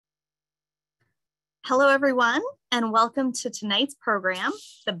Hello, everyone, and welcome to tonight's program,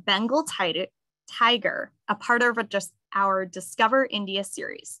 the Bengal Tiger, a part of our Discover India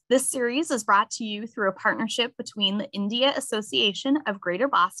series. This series is brought to you through a partnership between the India Association of Greater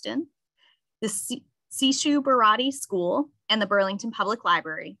Boston, the ShishuBharati School, and the Burlington Public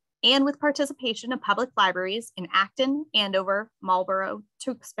Library, and with participation of public libraries in Acton, Andover, Marlborough,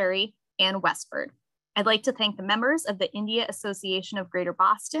 Tewksbury, and Westford. I'd like to thank the members of the India Association of Greater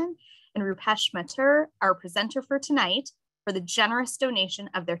Boston and Roopesh Mathur, our presenter for tonight, for the generous donation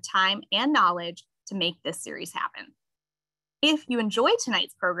of their time and knowledge to make this series happen. If you enjoy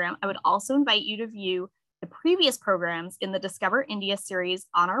tonight's program, I would also invite you to view the previous programs in the Discover India series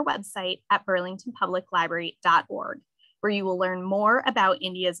on our website at burlingtonpubliclibrary.org, where you will learn more about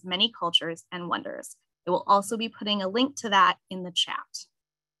India's many cultures and wonders. I will also be putting a link to that in the chat.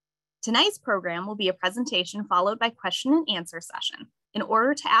 Tonight's program will be a presentation followed by question and answer session. In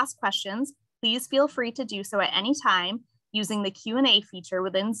order to ask questions, please feel free to do so at any time using the Q&A feature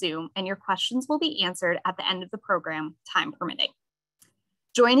within Zoom, and your questions will be answered at the end of the program, time permitting.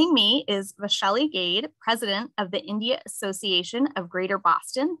 Joining me is Vaishali Gade, President of the India Association of Greater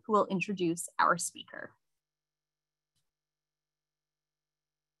Boston, who will introduce our speaker.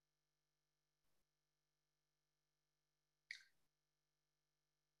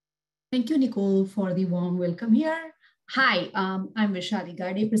 Thank you, Nicole, for the warm welcome here. Hi, I'm Vaishali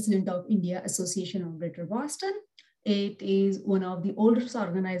Gade, President of India Association of Greater Boston. It is one of the oldest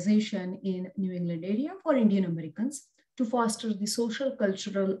organizations in New England area for Indian Americans to foster the social,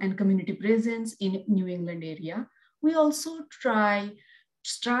 cultural, and community presence in New England area. We also strive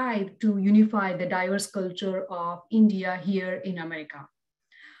to unify the diverse culture of India here in America.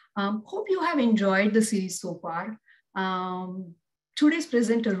 Hope you have enjoyed the series so far. Today's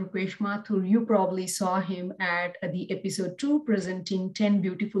presenter, Roopesh Mathur, you probably saw him at the episode 2 presenting 10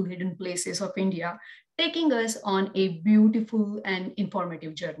 beautiful hidden places of India, taking us on a beautiful and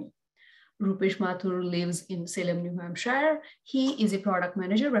informative journey. Roopesh Mathur lives in Salem, New Hampshire. He is a product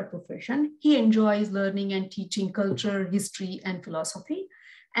manager by profession. He enjoys learning and teaching culture, history, and philosophy.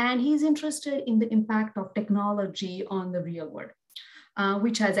 And he's interested in the impact of technology on the real world.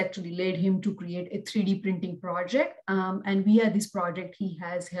 Which has actually led him to create a 3D printing project. And via this project, he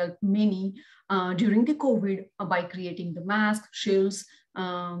has helped many during the COVID by creating the mask, shields,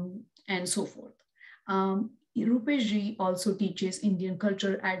 and so forth. Roopesh ji also teaches Indian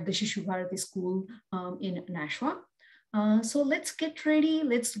culture at the ShishuBharati School in Nashua. So let's get ready.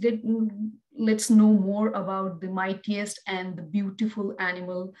 Let's know more about the mightiest and the beautiful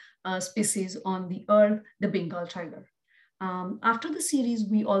animal species on the earth, the Bengal tiger. After the series,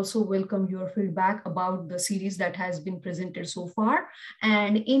 we also welcome your feedback about the series that has been presented so far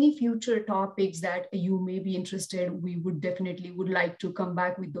and any future topics that you may be interested. We would definitely like to come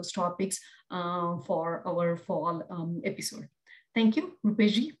back with those topics for our fall episode. Thank you.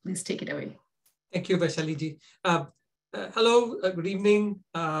 Roopesh ji, please take it away. Thank you, Vaishali ji. Hello, good evening.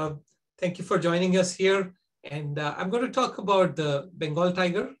 Thank you for joining us here. And I'm going to talk about the Bengal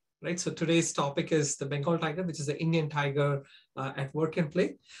tiger. Right, so today's topic is the Bengal tiger, which is the Indian tiger at work and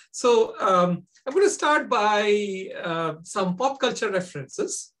play. So I'm going to start by some pop culture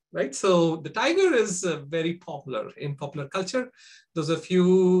references, right? So the tiger is very popular in popular culture. Those of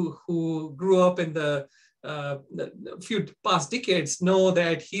you who grew up in the few past decades know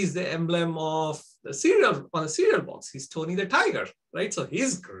that he's the emblem of the cereal on the cereal box. He's Tony the Tiger, right? So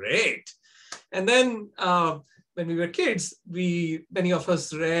he's great. And then when we were kids, many of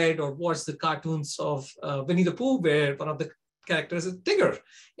us read or watched the cartoons of Winnie the Pooh, where one of the characters is Tigger.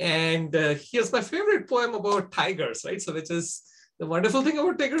 And here's my favorite poem about tigers, right? So which is the wonderful thing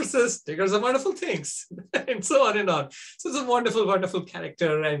about tigers is tigers are wonderful things, and so on and on. So it's a wonderful, wonderful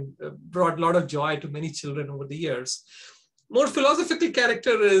character and brought a lot of joy to many children over the years. More philosophical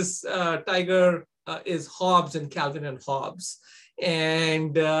character is Tiger is Hobbes and Calvin and Hobbes.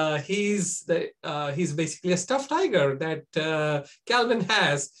 And he's basically a stuffed tiger that Calvin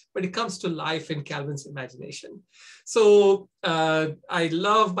has, but it comes to life in Calvin's imagination. So I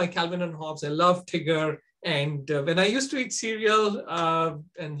love my Calvin and Hobbes. I love Tigger. And when I used to eat cereal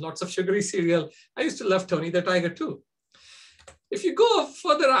and lots of sugary cereal, I used to love Tony the Tiger too. If you go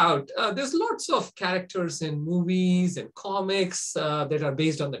further out, there's lots of characters in movies and comics that are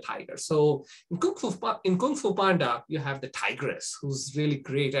based on the tiger. So in Kung Fu Panda, you have the tigress, who's really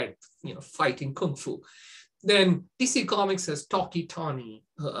great at fighting kung fu. Then DC Comics has Talkie Tawny,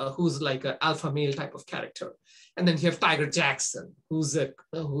 who's like an alpha male type of character. And then you have Tiger Jackson, who's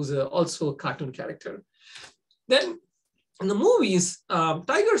also a cartoon character. Then in the movies,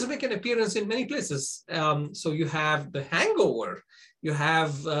 tigers make an appearance in many places. So you have The Hangover. You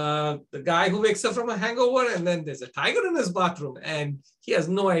have the guy who wakes up from a hangover, and then there's a tiger in his bathroom, and he has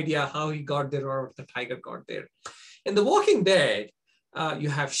no idea how he got there or the tiger got there. In The Walking Dead, you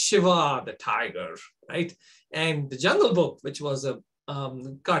have Shiva the tiger, right? And The Jungle Book, which was a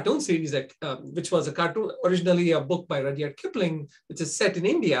cartoon series that, which was a cartoon, originally a book by Rudyard Kipling, which is set in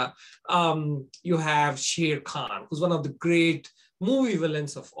India. You have Sher Khan, who's one of the great movie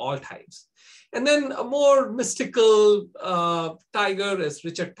villains of all times. And then a more mystical tiger is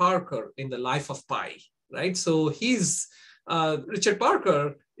Richard Parker in The Life of Pi, right? So he's, Richard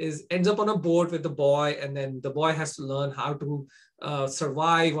Parker ends up on a boat with the boy, and then the boy has to learn how to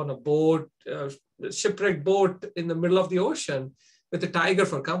survive on a boat, shipwrecked boat in the middle of the ocean with a tiger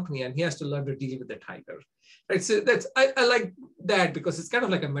for company, and he has to learn to deal with the tiger. Right, so that's I like that because it's kind of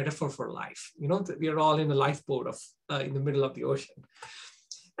like a metaphor for life. You know, we are all in a lifeboat of in the middle of the ocean.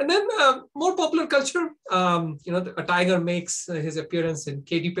 And then more popular culture, you know, a tiger makes his appearance in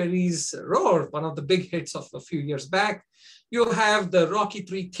Katy Perry's Roar, one of the big hits of a few years back. You have the Rocky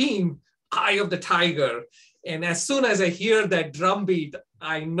III theme, Eye of the Tiger. And as soon as I hear that drum beat,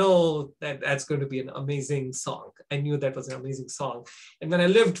 I know that that's going to be an amazing song. I knew that was an amazing song. And when I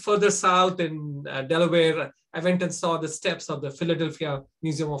lived further south in Delaware, I went and saw the steps of the Philadelphia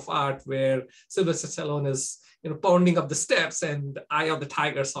Museum of Art, where Sylvester Stallone is, you know, pounding up the steps, and Eye of the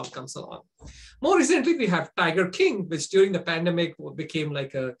Tiger song comes along. More recently, we have Tiger King, which during the pandemic became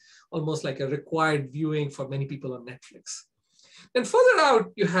like almost like a required viewing for many people on Netflix. Then further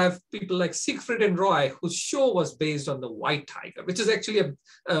out, you have people like Siegfried and Roy, whose show was based on the white tiger, which is actually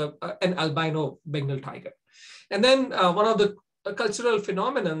an albino Bengal tiger. And then one of the cultural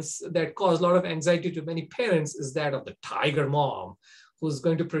phenomena that cause a lot of anxiety to many parents is that of the tiger mom, who's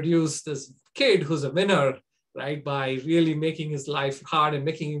going to produce this kid who's a winner, right, by really making his life hard and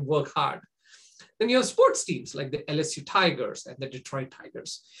making him work hard. Then you have sports teams like the LSU Tigers and the Detroit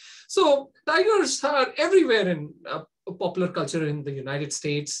Tigers. So tigers are everywhere in popular culture in the United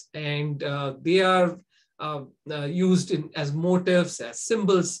States, and they are used as motifs, as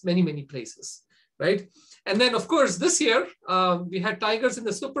symbols, many, many places, right? And then, of course, this year, we had tigers in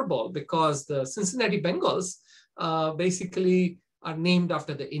the Super Bowl because the Cincinnati Bengals basically are named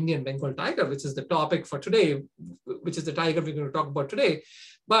after the Indian Bengal tiger, which is the topic for today, which is the tiger we're going to talk about today.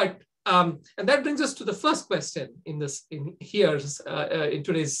 But and that brings us to the first question in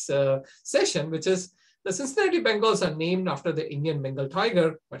today's session, which is the Cincinnati Bengals are named after the Indian Bengal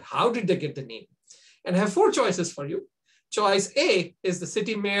tiger, but how did they get the name? And I have 4 choices for you. Choice A is the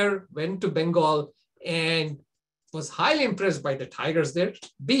city mayor went to Bengal and was highly impressed by the tigers there.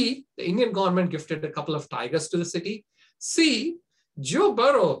 B, the Indian government gifted a couple of tigers to the city. C, Joe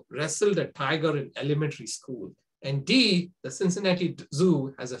Burrow wrestled a tiger in elementary school. And D, the Cincinnati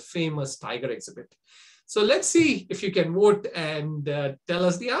Zoo has a famous tiger exhibit. So let's see if you can vote and tell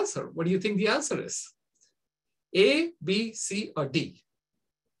us the answer. What do you think the answer is? A, B, C, or D?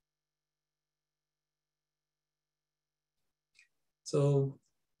 So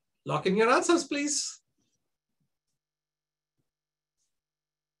lock in your answers, please.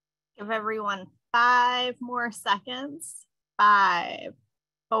 Give everyone 5 more seconds. 5,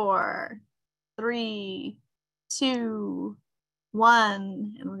 4, 3, 2,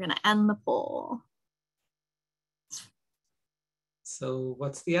 1, and we're going to end the poll. So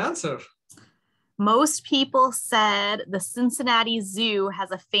what's the answer? Most people said the Cincinnati Zoo has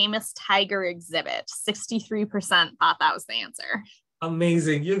a famous tiger exhibit. 63% thought that was the answer.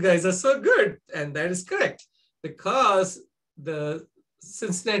 Amazing. You guys are so good. And that is correct, because the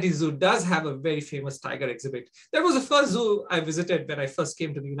Cincinnati Zoo does have a very famous tiger exhibit. That was the first zoo I visited when I first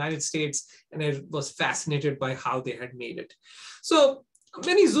came to the United States, and I was fascinated by how they had made it. So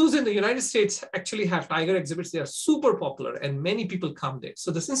many zoos in the United States actually have tiger exhibits. They are super popular and many people come there.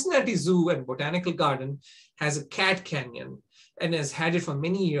 So the Cincinnati Zoo and Botanical Garden has a cat canyon and has had it for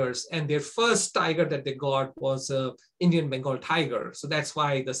many years. And their first tiger that they got was an Indian Bengal tiger. So that's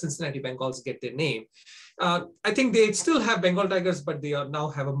why the Cincinnati Bengals get their name. I think they still have Bengal tigers, but they now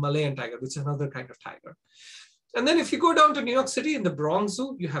have a Malayan tiger, which is another kind of tiger. And then if you go down to New York City in the Bronx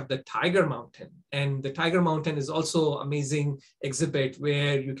Zoo, you have the Tiger Mountain. And the Tiger Mountain is also an amazing exhibit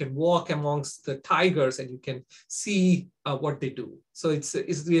where you can walk amongst the tigers and you can see what they do. So it's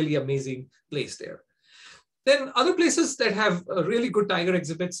really amazing place there. Then other places that have really good tiger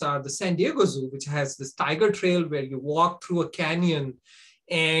exhibits are the San Diego Zoo, which has this tiger trail where you walk through a canyon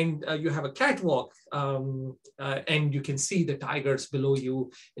and you have a catwalk and you can see the tigers below you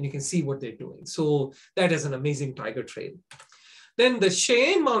and you can see what they're doing. So that is an amazing tiger trail. Then the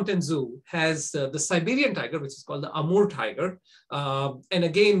Cheyenne Mountain Zoo has the Siberian tiger, which is called the Amur tiger. And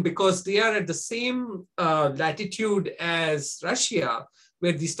again, because they are at the same latitude as Russia,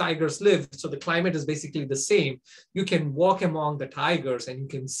 where these tigers live, so the climate is basically the same, you can walk among the tigers and you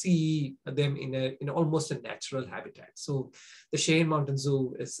can see them in almost a natural habitat. So the Cheyenne Mountain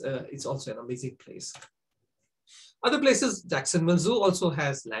Zoo is it's also an amazing place. Other places, Jacksonville Zoo also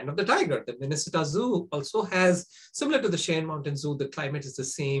has Land of the Tiger. The Minnesota Zoo also has, similar to the Cheyenne Mountain Zoo, the climate is the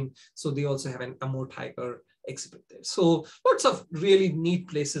same. So they also have an Amur tiger exhibit there. So lots of really neat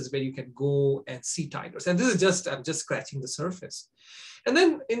places where you can go and see tigers. And this is just, I'm just scratching the surface. And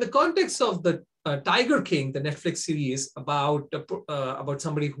then in the context of the Tiger King, the Netflix series about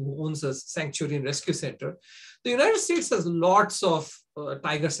somebody who owns a sanctuary and rescue center, the United States has lots of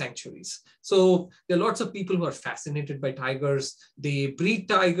tiger sanctuaries. So there are lots of people who are fascinated by tigers. They breed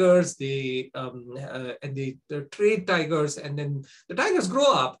tigers, they trade tigers, and then the tigers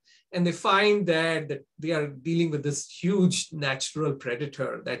grow up and they find that they are dealing with this huge natural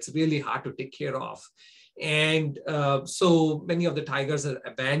predator that's really hard to take care of. And so many of the tigers are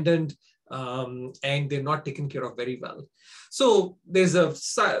abandoned and they're not taken care of very well. So there's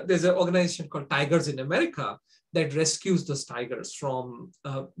an organization called Tigers in America that rescues those tigers from,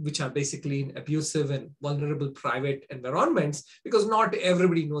 which are basically in abusive and vulnerable private environments, because not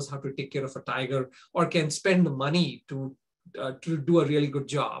everybody knows how to take care of a tiger or can spend the money to do a really good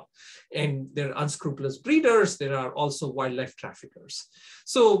job. And there are unscrupulous breeders. There are also wildlife traffickers.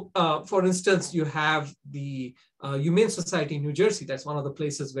 So for instance, you have the Humane Society in New Jersey. That's one of the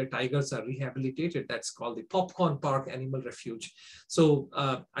places where tigers are rehabilitated. That's called the Popcorn Park Animal Refuge. So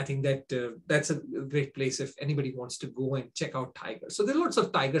I think that that's a great place if anybody wants to go and check out tigers. So there are lots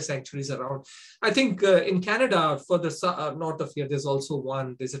of tiger sanctuaries around. I think in Canada, further north of here, there's also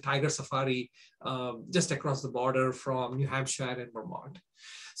one. There's a tiger safari just across the border from New Hampshire and Vermont.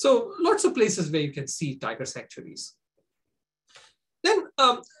 So lots of places where you can see tiger sanctuaries. Then,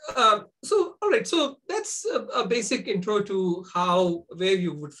 all right, so that's a basic intro to where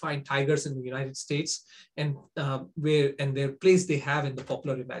you would find tigers in the United States and their place they have in the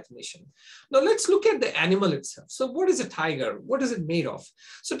popular imagination. Now let's look at the animal itself. So what is a tiger? What is it made of?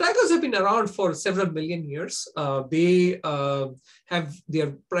 So tigers have been around for several million years. They are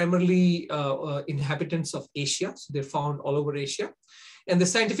primarily inhabitants of Asia. So they're found all over Asia. And the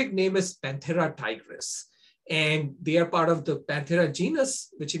scientific name is Panthera Tigris. And they are part of the Panthera genus,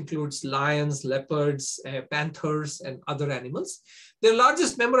 which includes lions, leopards, panthers, and other animals. They're the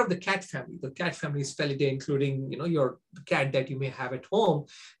largest member of the cat family. The cat family is Felidae, including your cat that you may have at home.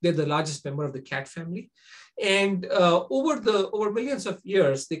 They're the largest member of the cat family. And over millions of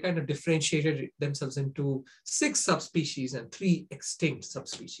years, they kind of differentiated themselves into 6 subspecies and 3 extinct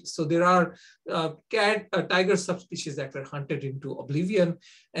subspecies. So there are tiger subspecies that were hunted into oblivion,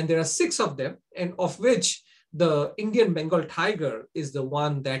 and there are 6 of them, and of which the Indian Bengal tiger is the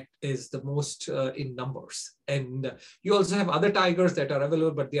one that is the most in numbers. And you also have other tigers that are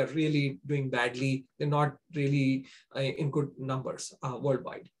available, but they are really doing badly. They're not really in good numbers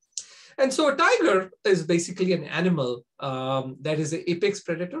worldwide. And so a tiger is basically an animal that is an apex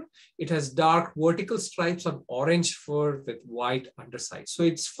predator. It has dark vertical stripes on orange fur with white underside. So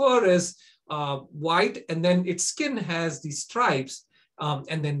its fur is white, and then its skin has these stripes.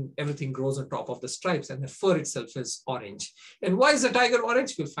 And then everything grows on top of the stripes, and the fur itself is orange. And why is the tiger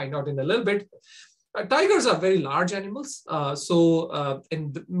orange? We'll find out in a little bit. Tigers are very large animals.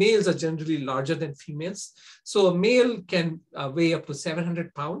 And the males are generally larger than females. So a male can weigh up to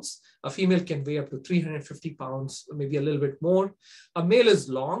 700 pounds. A female can weigh up to 350 pounds, maybe a little bit more. A male is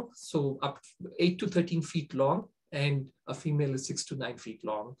long, so up 8 to 13 feet long, and a female is 6 to 9 feet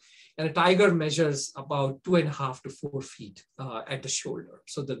long. And a tiger measures about 2.5 to 4 feet at the shoulder.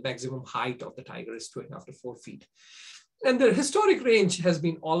 So the maximum height of the tiger is 2.5 to 4 feet. And the historic range has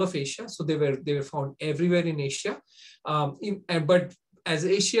been all of Asia. So they were found everywhere in Asia. But as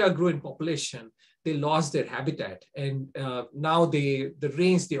Asia grew in population, they lost their habitat. And now the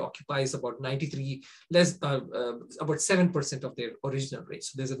range they occupy is about about 7% of their original range.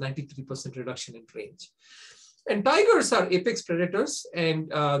 So there's a 93% reduction in range. And tigers are apex predators,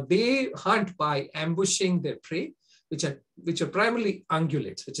 and they hunt by ambushing their prey, which are primarily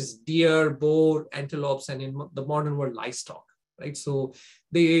ungulates, which is deer, boar, antelopes, and in the modern world, livestock, right? So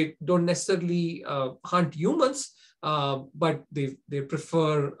they don't necessarily hunt humans, but they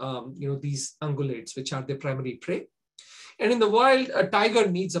prefer these ungulates, which are their primary prey. And in the wild, a tiger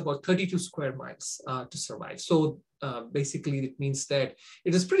needs about 32 square miles to survive. So basically, it means that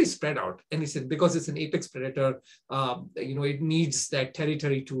it is pretty spread out. And because it's an apex predator, it needs that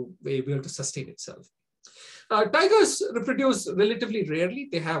territory to be able to sustain itself. Tigers reproduce relatively rarely.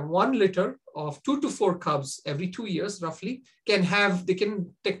 They have one litter of 2 to 4 cubs every 2 years, roughly. They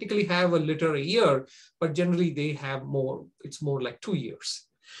can technically have a litter a year, but generally they have more. It's more like 2 years.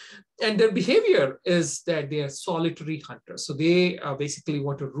 And their behavior is that they are solitary hunters. So they basically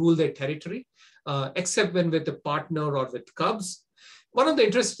want to rule their territory, except when with a partner or with cubs. One of the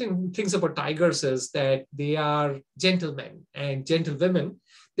interesting things about tigers is that they are gentlemen and gentlewomen.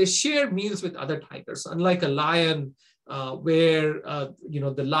 They share meals with other tigers, unlike a lion, where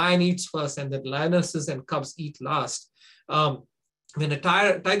the lion eats first and the lionesses and cubs eat last. When a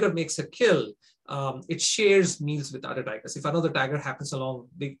tiger makes a kill, it shares meals with other tigers. If another tiger happens along,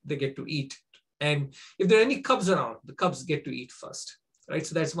 they get to eat. And if there are any cubs around, the cubs get to eat first. Right?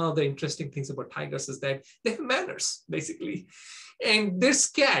 So that's one of the interesting things about tigers is that they have manners, basically. And their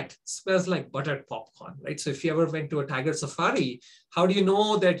scat smells like buttered popcorn, right? So if you ever went to a tiger safari, how do you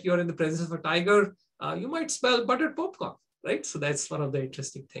know that you're in the presence of a tiger? You might smell buttered popcorn, right? So that's one of the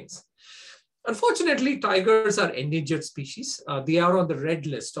interesting things. Unfortunately, tigers are endangered species. They are on the red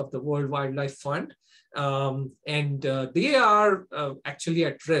list of the World Wildlife Fund. And they are actually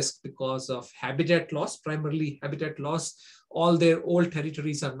at risk because of habitat loss, primarily habitat loss. All their old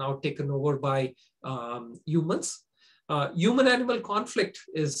territories are now taken over by humans. Human-animal conflict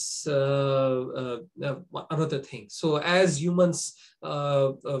is another thing. So as humans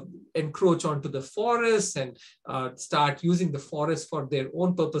encroach onto the forests and start using the forest for their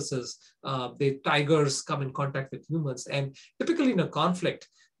own purposes, the tigers come in contact with humans. And typically in a conflict,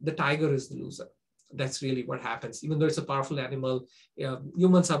 the tiger is the loser. That's really what happens. Even though it's a powerful animal,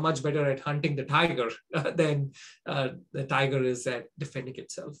 humans are much better at hunting the tiger than the tiger is at defending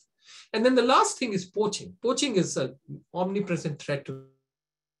itself. And then the last thing is poaching. Poaching is an omnipresent threat to,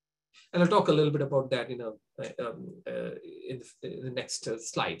 and I'll talk a little bit about that in the next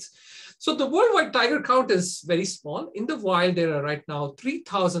slides. So the worldwide tiger count is very small. In the wild, there are right now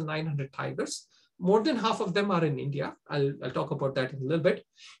 3,900 tigers. More than half of them are in India. I'll talk about that in a little bit.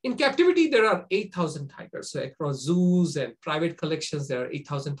 In captivity, there are 8,000 tigers. So across zoos and private collections, there are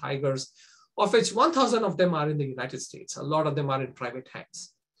 8,000 tigers, of which 1,000 of them are in the United States. A lot of them are in private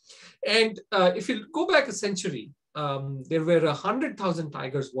hands. And if you go back a century, there were 100,000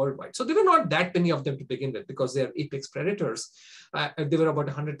 tigers worldwide. So there were not that many of them to begin with because they are apex predators. There were about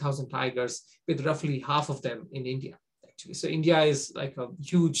 100,000 tigers, with roughly half of them in India, actually. So India is like a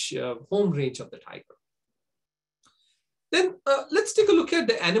huge home range of the tiger. Then let's take a look at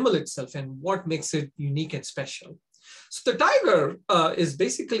the animal itself and what makes it unique and special. So the tiger is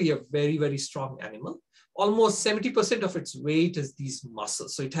basically a very, very strong animal. Almost 70% of its weight is these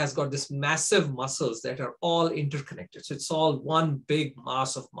muscles. So it has got this massive muscles that are all interconnected. So it's all one big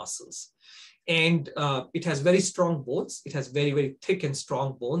mass of muscles. And it has very strong bones. It has very, very thick and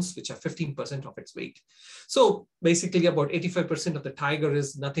strong bones, which are 15% of its weight. So basically about 85% of the tiger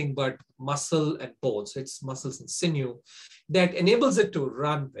is nothing but muscle and bone. So it's muscles and sinew that enables it to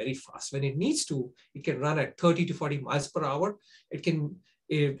run very fast. When it needs to, it can run at 30 to 40 miles per hour.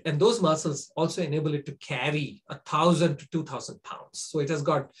 And those muscles also enable it to carry 1,000 to 2,000 pounds. So it has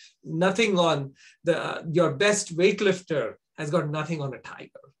got nothing on your best weightlifter has got nothing on a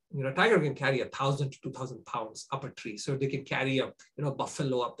tiger. A tiger can carry 1,000 to 2,000 pounds up a tree. So they can carry a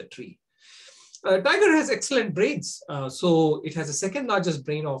buffalo up the tree. Tiger has excellent brains. So it has the second largest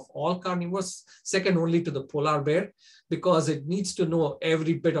brain of all carnivores, second only to the polar bear, because it needs to know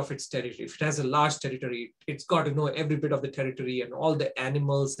every bit of its territory. If it has a large territory, it's got to know every bit of the territory and all the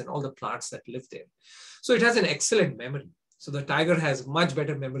animals and all the plants that live there. So it has an excellent memory. So the tiger has much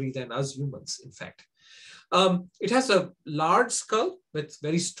better memory than us humans, in fact. It has a large skull with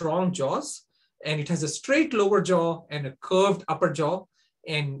very strong jaws, and it has a straight lower jaw and a curved upper jaw.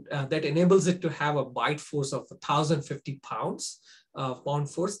 And that enables it to have a bite force of 1,050 pounds,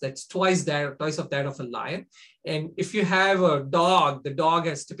 pound force. That's twice of that of a lion. And if you have a dog, the dog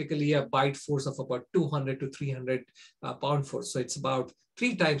has typically a bite force of about 200 to 300 pound force. So it's about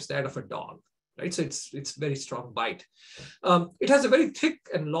 3 times that of a dog, right? So it's very strong bite. It has a very thick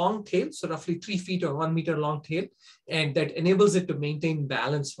and long tail, so roughly 3 feet or 1 meter long tail, and that enables it to maintain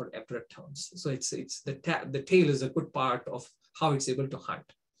balance for abrupt turns. So the tail is a good part of how it's able to hunt.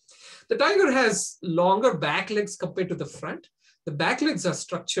 The tiger has longer back legs compared to the front. The back legs are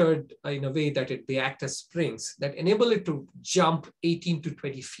structured in a way that they act as springs that enable it to jump 18 to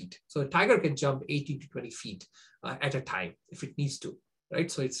 20 feet. So a tiger can jump 18 to 20 feet at a time if it needs to,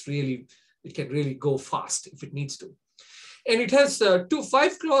 right? So it can really go fast if it needs to. And it has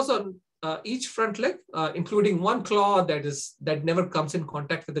 5 claws on each front leg, including 1 claw that never comes in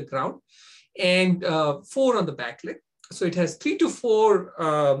contact with the ground, and 4 on the back leg. So it has 3 to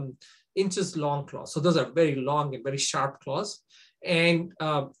 4 inches long claws. So those are very long and very sharp claws. And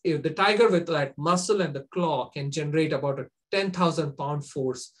if the tiger with that muscle and the claw can generate about a 10,000 pound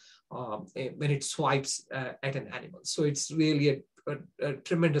force when it swipes at an animal. So it's really a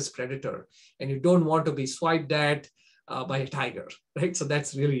tremendous predator, and you don't want to be swiped at by a tiger, right? So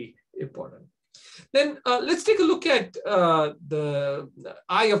that's really important. Then let's take a look at the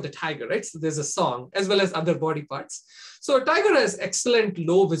eye of the tiger, right? So there's a song as well as other body parts. So a tiger has excellent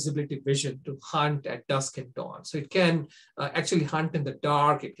low visibility vision to hunt at dusk and dawn. So it can actually hunt in the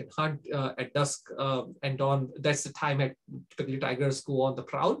dark. It can hunt at dusk and dawn. That's the time typically tigers go on the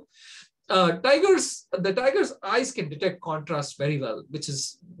prowl. The tiger's eyes can detect contrast very well, which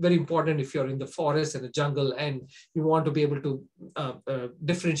is very important if you're in the forest and the jungle and you want to be able to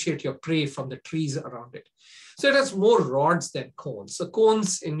differentiate your prey from the trees around it. So it has more rods than cones. So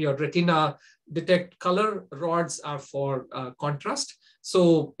cones in your retina detect color, rods are for contrast.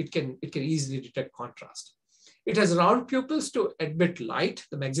 So it can easily detect contrast. It has round pupils to admit light,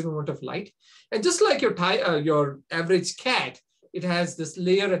 the maximum amount of light. And just like your average cat, it has this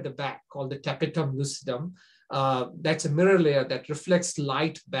layer at the back called the tapetum lucidum. That's a mirror layer that reflects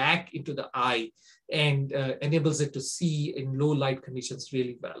light back into the eye and enables it to see in low light conditions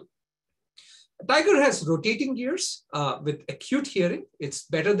really well. A tiger has rotating ears with acute hearing. It's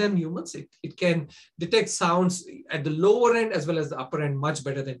better than humans. It can detect sounds at the lower end as well as the upper end much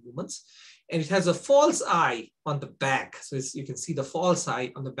better than humans. And it has a false eye on the back. So you can see the false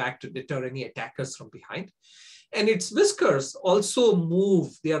eye on the back to deter any attackers from behind. And its whiskers also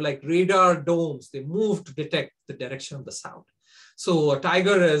move. They are like radar domes. They move to detect the direction of the sound. So a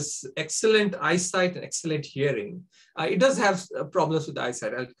tiger has excellent eyesight and excellent hearing. It does have problems with the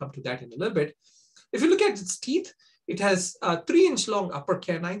eyesight. I'll come to that in a little bit. If you look at its teeth, it has 3-inch long upper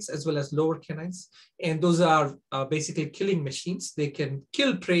canines as well as lower canines. And those are basically killing machines. They can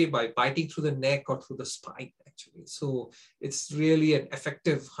kill prey by biting through the neck or through the spine, actually. So it's really an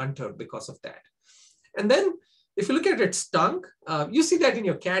effective hunter because of that. And then if you look at its tongue, you see that in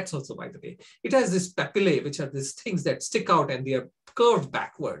your cats also, by the way. It has this papillae, which are these things that stick out and they are curved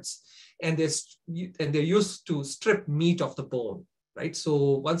backwards. And they're used to strip meat off the bone, right?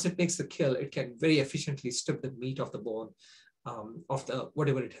 So once it makes the kill, it can very efficiently strip the meat off the bone of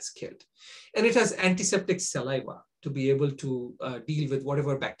whatever it has killed. And it has antiseptic saliva to be able to deal with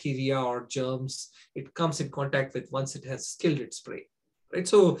whatever bacteria or germs it comes in contact with once it has killed its prey, right?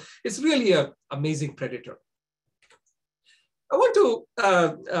 So it's really an amazing predator. I want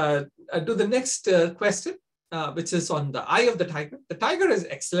to do the next question, which is on the eye of the tiger. The tiger has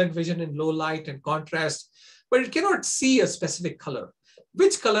excellent vision in low light and contrast, but it cannot see a specific color.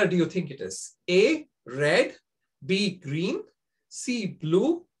 Which color do you think it is? A, red, B, green, C,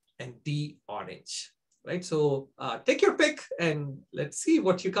 blue, and D, orange, right? So take your pick and let's see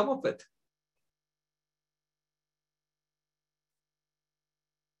what you come up with.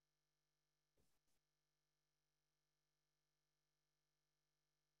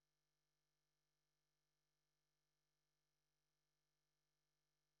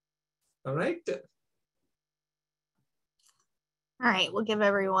 All right. All right, we'll give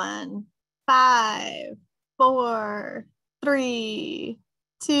everyone 5, 4, 3,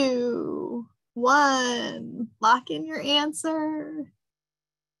 2, 1. Lock in your answer.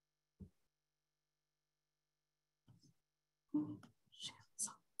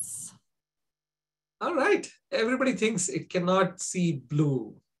 All right, everybody thinks it cannot see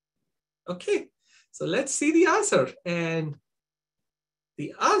blue. Okay, so let's see the answer. And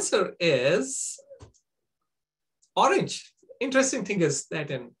the answer is orange. Interesting thing is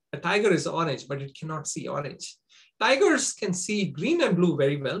that a tiger is orange, but it cannot see orange. Tigers can see green and blue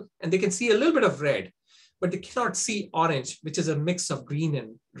very well, and they can see a little bit of red, but they cannot see orange, which is a mix of green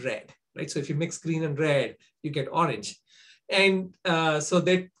and red, right? So if you mix green and red, you get orange. And so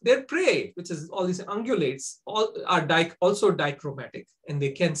their prey, which is all these ungulates, are also dichromatic, and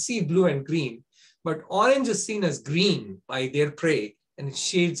they can see blue and green, but orange is seen as green by their prey, and it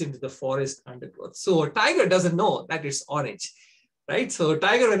shades into the forest undergrowth. So a tiger doesn't know that it's orange, right? So a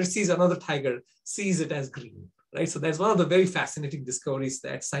tiger, when it sees another tiger, sees it as green, right? So that's one of the very fascinating discoveries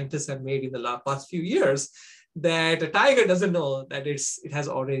that scientists have made in the past few years, that a tiger doesn't know that it has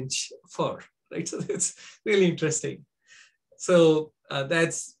orange fur, right? So it's really interesting. So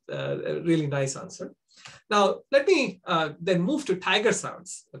that's a really nice answer. Now, let me then move to tiger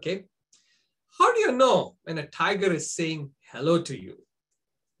sounds, okay? How do you know when a tiger is saying hello to you?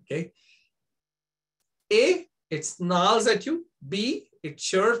 Okay. A, it snarls at you. B, it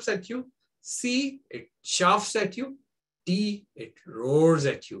chirps at you. C, it chuffs at you. D, it roars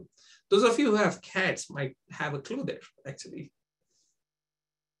at you. Those of you who have cats might have a clue there, actually.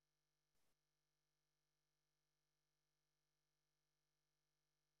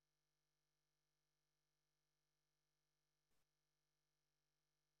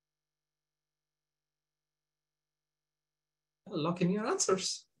 lock in your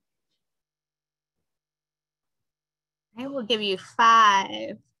answers. I will give you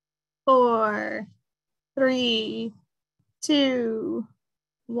 5, 4, 3, 2,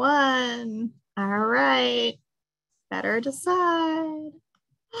 1. All right. Better decide.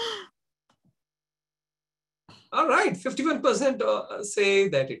 All right, 51% say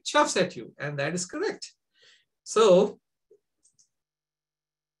that it chuffs at you, and that is correct. So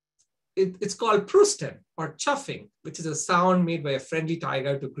it's called Prusten or chuffing, which is a sound made by a friendly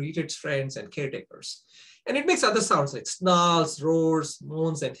tiger to greet its friends and caretakers. And it makes other sounds like snarls, roars,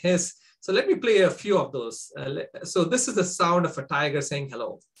 moans, and hiss. So let me play a few of those. So this is the sound of a tiger saying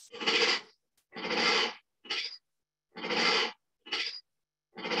hello.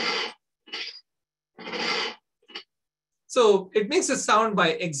 So it makes a sound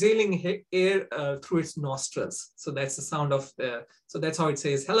by exhaling air through its nostrils. So that's the sound of so that's how it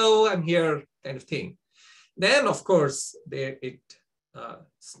says, hello, I'm here, kind of thing. Then, of course,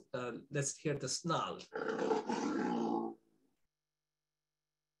 let's hear the snarl.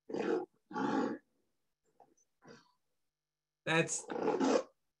 The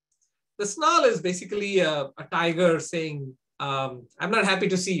snarl is basically a tiger saying, I'm not happy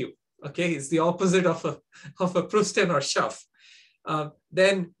to see you. Okay, it's the opposite of a Prusten or chuff.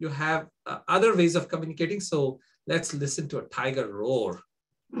 Then you have other ways of communicating. So let's listen to a tiger roar.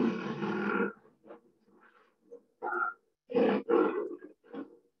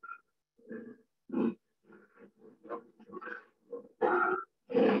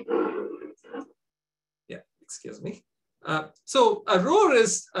 Yeah, excuse me. So a roar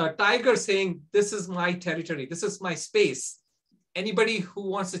is a tiger saying, this is my territory, this is my space. Anybody who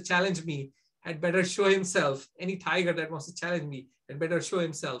wants to challenge me had better show himself. Any tiger that wants to challenge me had better show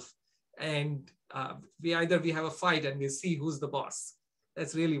himself. And we have a fight and we see who's the boss.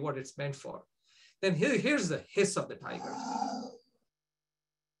 That's really what it's meant for. Then here's the hiss of the tiger.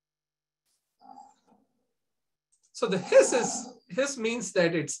 So the hiss means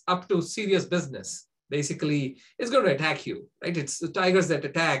that it's up to serious business. Basically, it's going to attack you, right? It's the tigers that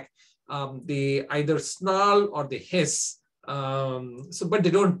attack. They either snarl or they hiss. But they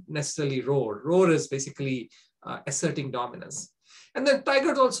don't necessarily roar. Roar is basically asserting dominance. And then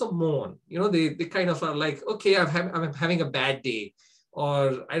tigers also moan. You know, they kind of are like, okay, I'm having a bad day,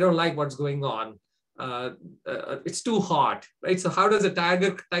 or I don't like what's going on. It's too hot, right? So how does a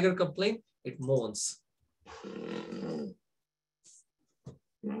tiger complain? It moans.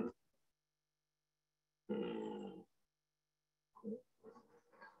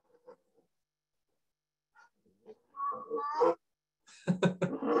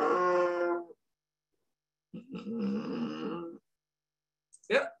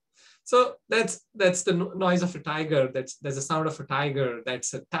 Yeah, so that's the noise of a tiger. There's a sound of a tiger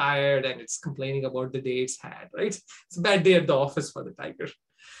that's tired and it's complaining about the day it's had, right? It's a bad day at the office for the tiger.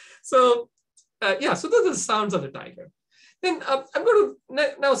 So yeah, so those are the sounds of the tiger. Then I'm going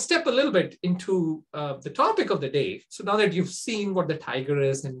to now step a little bit into the topic of the day. So now that you've seen what the tiger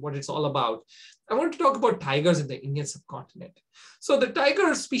is and what it's all about, I want to talk about tigers in the Indian subcontinent. So the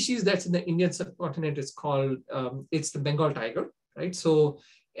tiger species that's in the Indian subcontinent is called, it's the Bengal tiger, right? So,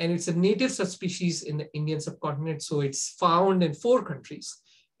 and it's a native subspecies in the Indian subcontinent. So it's found in 4 countries: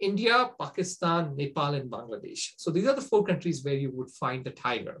 India, Pakistan, Nepal, and Bangladesh. So these are the 4 countries where you would find the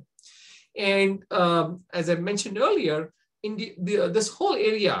tiger. And as I mentioned earlier, this whole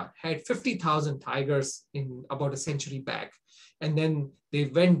area had 50,000 tigers in about a century back. And then they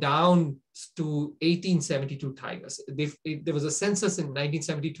went down to 1872 tigers. There was a census in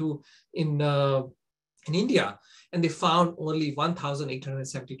 1972 in India, and they found only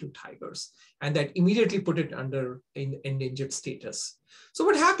 1,872 tigers. And that immediately put it under endangered status. So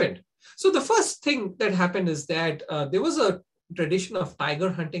what happened? So the first thing that happened is that there was a tradition of tiger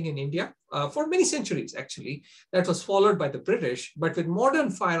hunting in India for many centuries, actually, that was followed by the British. But with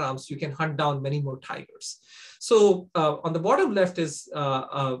modern firearms, you can hunt down many more tigers. So on the bottom left is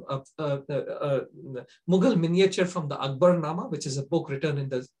a Mughal miniature from the Akbarnama, which is a book written in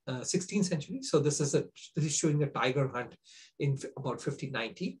the 16th century. So this is showing a tiger hunt in about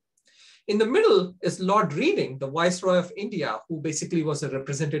 1590. In the middle is Lord Reading, the Viceroy of India, who basically was a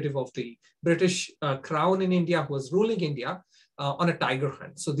representative of the British crown in India, who was ruling India on a tiger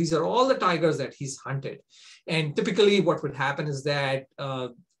hunt. So these are all the tigers that he's hunted. And typically what would happen is that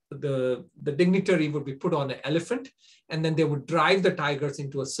the dignitary would be put on an elephant, and then they would drive the tigers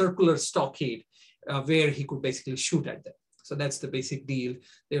into a circular stockade where he could basically shoot at them. So that's the basic deal.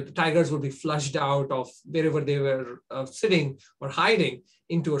 The tigers would be flushed out of wherever they were sitting or hiding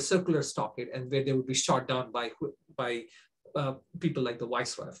into a circular stockade, and where they would be shot down by people like the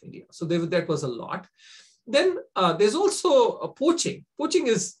Viceroy of India. So that was a lot. Then there's also poaching. Poaching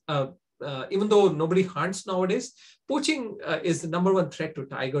is, even though nobody hunts nowadays, poaching is the #1 threat to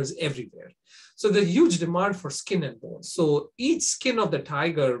tigers everywhere. So there's huge demand for skin and bones. So each skin of the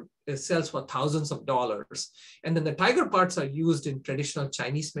tiger sells for thousands of dollars. And then the tiger parts are used in traditional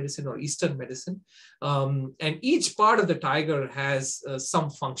Chinese medicine or Eastern medicine. And each part of the tiger has some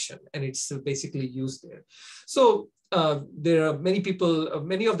function, and it's basically used there. So there are many people,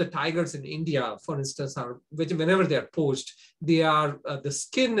 many of the tigers in India, for instance, whenever they are poached, the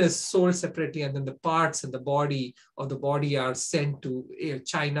skin is sold separately, and then the parts and the body of the body are sent to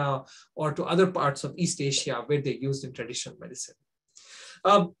China or to other parts of East Asia where they're used in traditional medicine.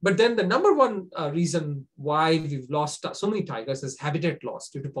 But then the #1 reason why we've lost so many tigers is habitat loss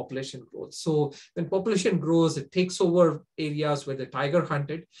due to population growth. So when population grows, it takes over areas where the tiger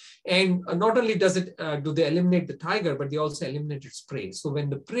hunted. And not only do they eliminate the tiger, but they also eliminate its prey. So when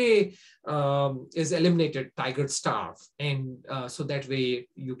the prey is eliminated, tigers starve. And so that way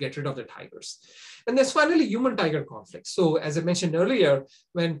you get rid of the tigers. And there's finally human-tiger conflict. So as I mentioned earlier,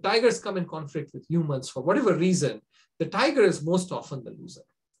 when tigers come in conflict with humans for whatever reason, the tiger is most often the loser,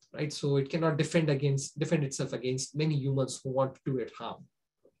 right? So it cannot defend itself against many humans who want to do it harm.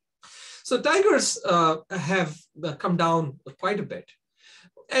 So tigers have come down quite a bit.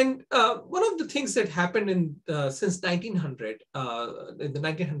 And one of the things that happened since 1900, in the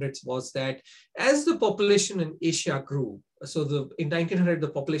 1900s, was that as the population in Asia grew, so in 1900, the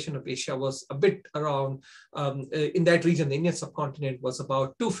population of Asia was a bit around, in that region, the Indian subcontinent was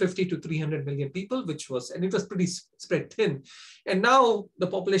about 250 to 300 million people, and it was pretty spread thin. And now the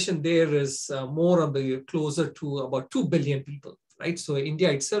population there is more on the closer to about 2 billion people. Right? So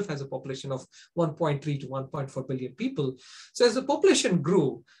India itself has a population of 1.3 to 1.4 billion people. So as the population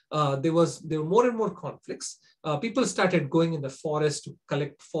grew, there were more and more conflicts. People started going in the forest to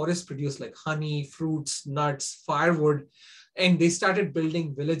collect forest produce like honey, fruits, nuts, firewood, and they started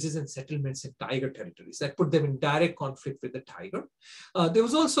building villages and settlements in tiger territories that put them in direct conflict with the tiger. There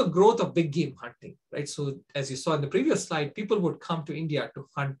was also growth of big game hunting, right? So as you saw in the previous slide, people would come to India to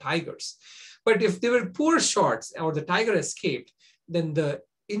hunt tigers. But if there were poor shots or the tiger escaped, then the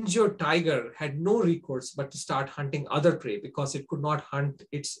injured tiger had no recourse but to start hunting other prey because it could not hunt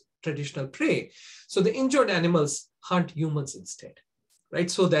its traditional prey. So the injured animals hunt humans instead, right?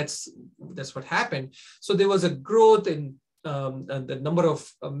 So that's what happened. So there was a growth in the number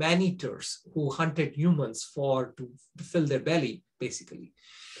of man-eaters who hunted humans to fill their belly, basically.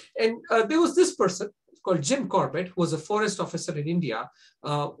 And there was this person called Jim Corbett, who was a forest officer in India,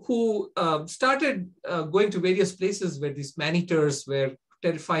 who started going to various places where these man-eaters were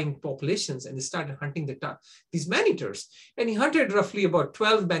terrifying populations, and they started hunting these man-eaters. And he hunted roughly about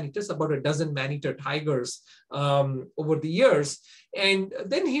 12 man-eaters, about a dozen man-eater tigers over the years. And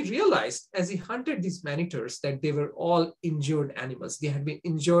then he realized, as he hunted these man-eaters, that they were all injured animals. They had been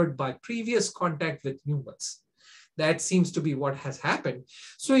injured by previous contact with humans. That seems to be what has happened.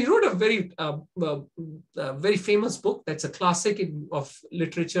 So he wrote a very famous book that's a classic of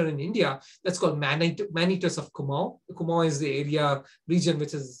literature in India that's called Man-Eaters of Kumaon. Kumaon is the region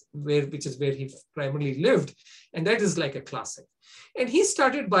which is where he primarily lived, and that is like a classic. And he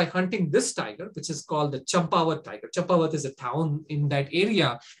started by hunting this tiger, which is called the Champawat tiger. Champawat is a town in that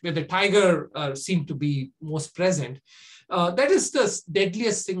area where the tiger seemed to be most present. That is the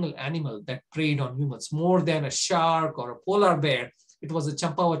deadliest single animal that preyed on humans. More than a shark or a polar bear, it was a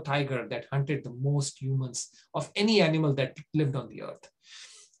Champawat tiger that hunted the most humans of any animal that lived on the earth.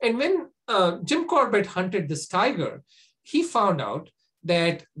 And when Jim Corbett hunted this tiger, he found out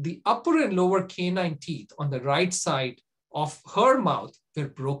that the upper and lower canine teeth on the right side of her mouth were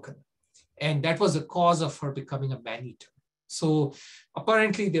broken. And that was the cause of her becoming a man-eater. So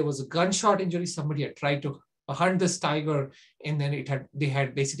apparently there was a gunshot injury. Somebody had tried to hunt this tiger, and then they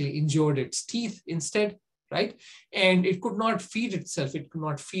had basically injured its teeth instead, right? And it could not feed itself. It could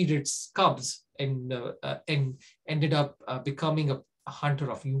not feed its cubs, and ended up becoming a hunter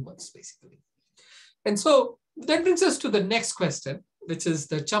of humans, basically. And so that brings us to the next question, which is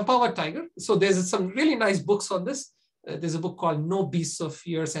the Champawat tiger. So there's some really nice books on this. There's a book called No Beasts of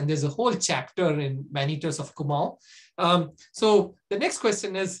Fears, and there's a whole chapter in Man-Eaters of Kumaon. So the next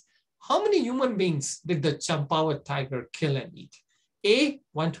question is, how many human beings did the Champawat tiger kill and eat? A,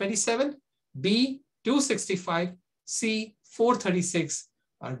 127, B, 265, C, 436,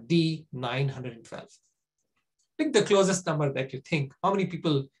 or D, 912? Pick the closest number that you think. How many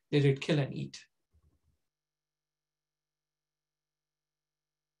people did it kill and eat?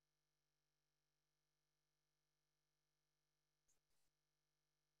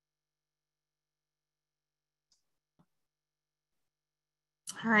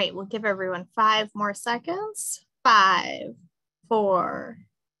 All right, we'll give everyone 5 more seconds. 5, 4,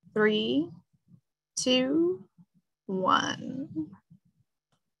 3, 2, 1.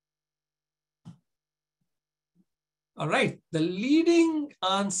 All right, the leading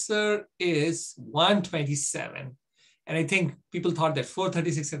answer is 127. And I think people thought that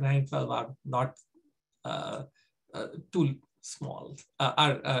 436 and 912 are not too small,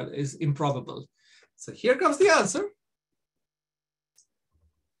 is improbable. So here comes the answer.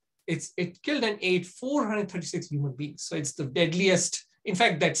 It killed and ate 436 human beings. So it's the deadliest. In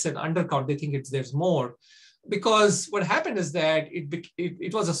fact, that's an undercount. They think there's more. Because what happened is that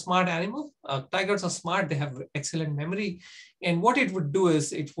it was a smart animal. Tigers are smart. They have excellent memory. And what it would do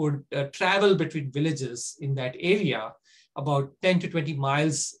is it would travel between villages in that area about 10 to 20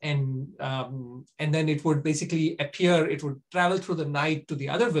 miles. And then it would basically appear, it would travel through the night to the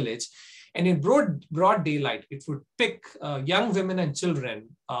other village. And in broad daylight, it would pick young women and children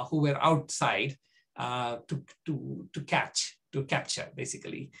who were outside to capture,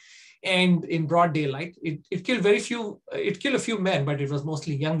 basically. And in broad daylight, it killed a few men, but it was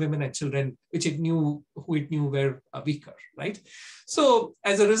mostly young women and children, which it knew were weaker, right? So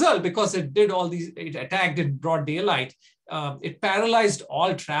as a result, because it did all these, it attacked in broad daylight, it paralyzed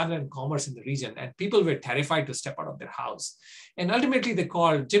all travel and commerce in the region, and people were terrified to step out of their house. And ultimately they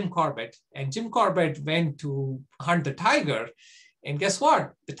called Jim Corbett, and Jim Corbett went to hunt the tiger. And guess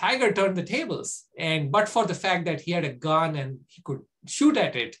what? The tiger turned the tables. But for the fact that he had a gun and he could shoot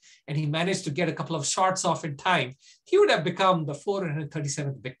at it, and he managed to get a couple of shots off in time, he would have become the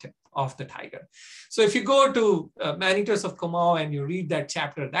 437th victim of the tiger. So if you go to Man-Eaters of Kamau and you read that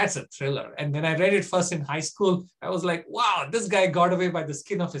chapter, that's a thriller. And when I read it first in high school, I was like, wow, this guy got away by the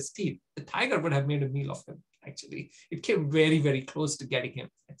skin of his teeth. The tiger would have made a meal of him, actually. It came very, very close to getting him,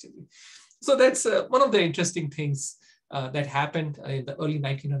 actually. So that's one of the interesting things that happened in the early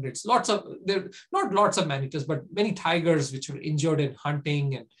 1900s. Not lots of man-eaters, but many tigers which were injured in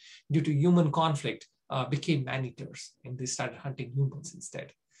hunting and due to human conflict became man-eaters, and they started hunting humans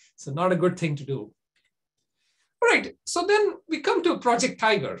instead. So not a good thing to do. All right, so then we come to Project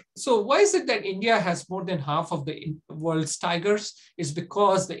Tiger. So why is it that India has more than half of the world's tigers? Is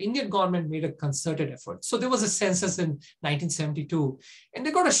because the Indian government made a concerted effort. So there was a census in 1972, and they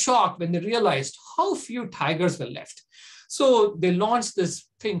got a shock when they realized how few tigers were left. So they launched this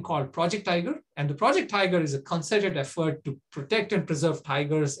thing called Project Tiger, and the Project Tiger is a concerted effort to protect and preserve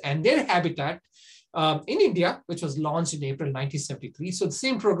tigers and their habitat in India, which was launched in April 1973. So the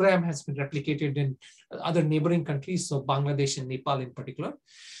same program has been replicated in other neighboring countries, so Bangladesh and Nepal in particular.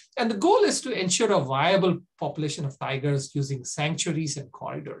 And the goal is to ensure a viable population of tigers using sanctuaries and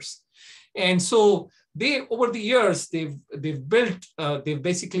corridors. And so over the years, they've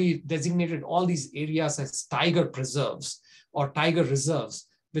basically designated all these areas as tiger preserves or tiger reserves,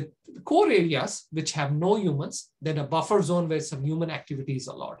 with core areas which have no humans, then a buffer zone where some human activity is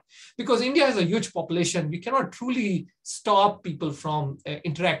allowed. Because India has a huge population, we cannot truly stop people from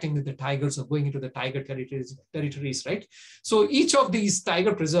interacting with the tigers or going into the tiger territories, right? So each of these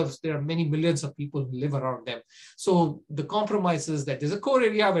tiger preserves, there are many millions of people who live around them. So the compromise is that there's a core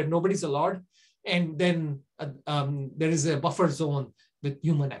area where nobody's allowed, and then there is a buffer zone with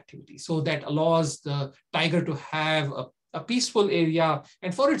human activity. So that allows the tiger to have a peaceful area,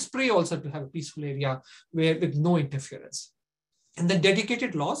 and for its prey also to have a peaceful area with no interference. And then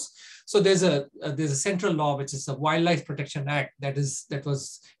dedicated laws. So there's a central law, which is the Wildlife Protection Act, that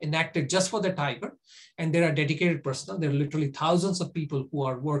was enacted just for the tiger. And there are dedicated personnel. There are literally thousands of people who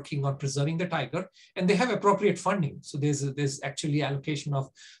are working on preserving the tiger, and they have appropriate funding. So there's actually allocation of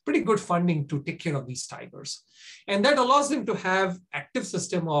pretty good funding to take care of these tigers. And that allows them to have active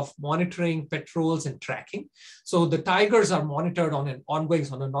system of monitoring, patrols, and tracking. So the tigers are monitored on a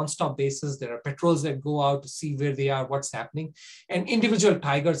nonstop basis. There are patrols that go out to see where they are, what's happening, and individual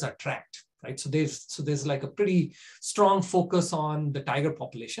tigers are tracked, right? So there's like a pretty strong focus on the tiger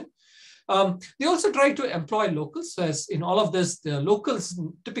population. They also try to employ locals. So as in all of this, the locals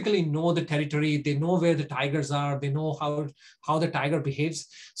typically know the territory. They know where the tigers are. They know how the tiger behaves.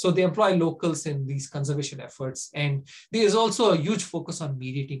 So they employ locals in these conservation efforts. And there is also a huge focus on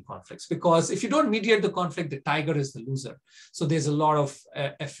mediating conflicts, because if you don't mediate the conflict, the tiger is the loser. So there's a lot of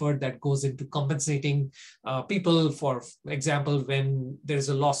effort that goes into compensating people, for example, when there's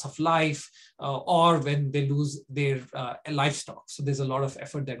a loss of life or when they lose their livestock. So there's a lot of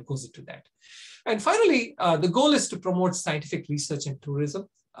effort that goes into that. And finally, the goal is to promote scientific research and tourism.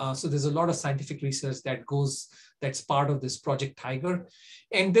 So there's a lot of scientific research that's part of this Project Tiger.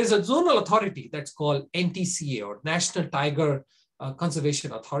 And there's a zonal authority that's called NTCA, or National Tiger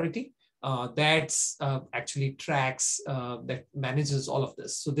Conservation Authority, that's actually tracks, that manages all of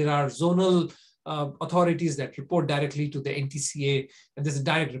this. So there are zonal authorities that report directly to the NTCA, and there's a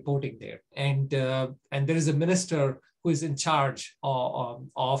direct reporting there. And there is a minister who is in charge of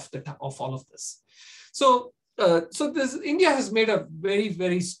all of this. So India has made a very,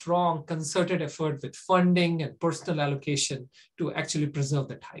 very strong concerted effort with funding and personal allocation to actually preserve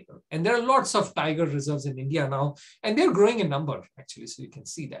the tiger. And there are lots of tiger reserves in India now, and they're growing in number, actually, so you can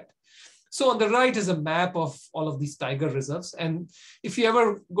see that. So on the right is a map of all of these tiger reserves. And if you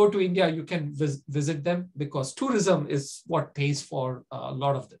ever go to India, you can visit them, because tourism is what pays for a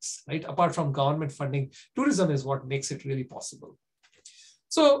lot of this, right? Apart from government funding, tourism is what makes it really possible.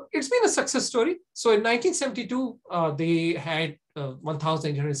 So it's been a success story. So in 1972, they had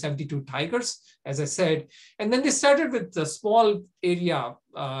 1,872 tigers, as I said. And then they started with a small area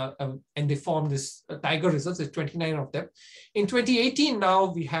and they formed this tiger reserves. There's 29 of them. In 2018, now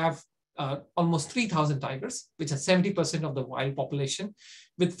we have almost 3,000 tigers, which are 70% of the wild population,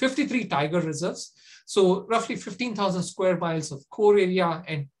 with 53 tiger reserves. So roughly 15,000 square miles of core area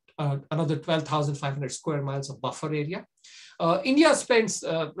and another 12,500 square miles of buffer area. India spends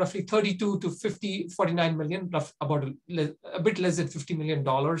roughly 32 to 49 million, about a bit less than $50 million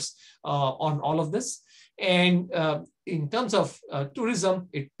on all of this. And in terms of tourism,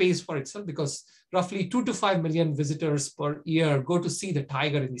 it pays for itself, because roughly 2 to 5 million visitors per year go to see the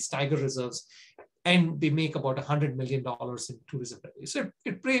tiger in these tiger reserves, and they make about $100 million in tourism revenue. So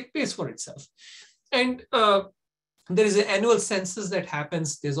it pays for itself. And there is an annual census that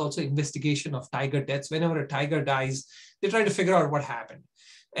happens. There's also investigation of tiger deaths. Whenever a tiger dies, they try to figure out what happened.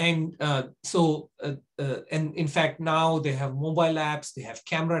 And and in fact, now they have mobile apps, they have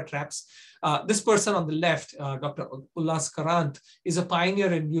camera traps. This person on the left, Dr. Ullas Karant, is a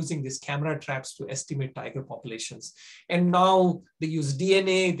pioneer in using these camera traps to estimate tiger populations. And now they use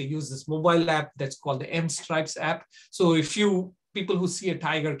DNA, they use this mobile app that's called the M-Stripes app. So if people who see a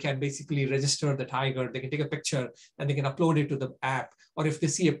tiger can basically register the tiger, they can take a picture and they can upload it to the app. Or if they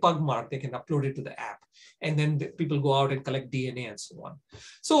see a pug mark, they can upload it to the app. And then people go out and collect DNA and so on.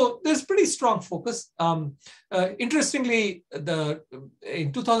 So there's pretty strong focus. Interestingly,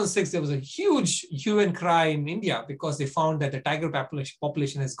 in 2006, there was a huge hue and cry in India, because they found that the tiger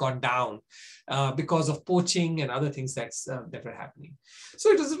population has gone down because of poaching and other things that were happening. So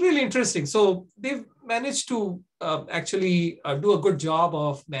it was really interesting. So they've managed to actually do a good job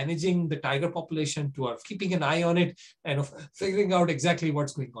of managing the tiger population, to keeping an eye on it, and of figuring out exactly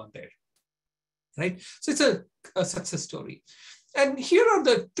what's going on there. Right? So it's a success story. And here are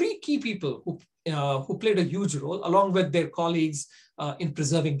the three key people who played a huge role, along with their colleagues, in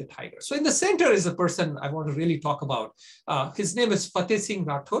preserving the tiger. So in the center is a person I want to really talk about. His name is Fateh Singh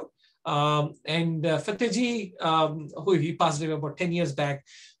Rathore. And Fatehji, who he passed away about 10 years back,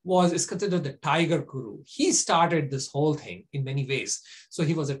 is considered the tiger guru. He started this whole thing in many ways. So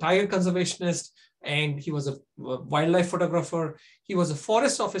he was a tiger conservationist, and he was a wildlife photographer. He was a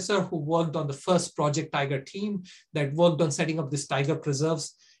forest officer who worked on the first Project Tiger team that worked on setting up these tiger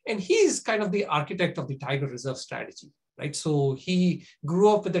preserves. And he's kind of the architect of the tiger reserve strategy, right? So he grew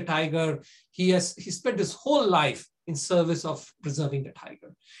up with the tiger. He spent his whole life in service of preserving the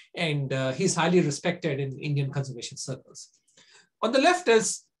tiger. And he's highly respected in Indian conservation circles. On the left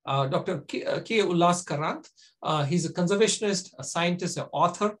is Dr. K. Ullas Karant. He's a conservationist, a scientist, an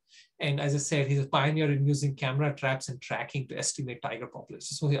author. And as I said, he's a pioneer in using camera traps and tracking to estimate tiger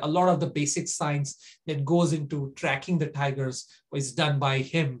populations. So a lot of the basic science that goes into tracking the tigers was done by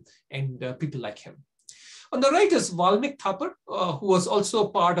him and people like him. On the right is Valmik Thapar, who was also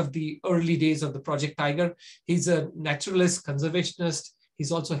part of the early days of the Project Tiger. He's a naturalist, conservationist.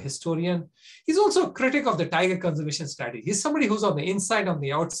 He's also a historian. He's also a critic of the tiger conservation strategy. He's somebody who's on the inside, on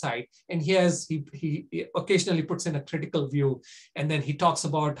the outside, and he occasionally puts in a critical view, and then he talks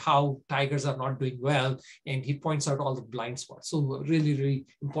about how tigers are not doing well, and he points out all the blind spots. So a really, really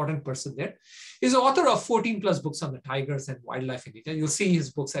important person there. He's the author of 14 plus books on the tigers and wildlife in India. You'll see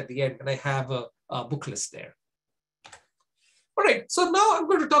his books at the end, and I have a book list there. All right, so now I'm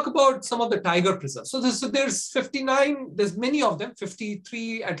going to talk about some of the tiger preserves. So there's 59, there's many of them,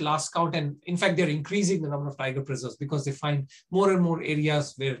 53 at last count. And in fact, they're increasing the number of tiger preserves because they find more and more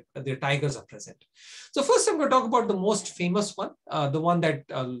areas where their tigers are present. So first, I'm going to talk about the most famous one, the one that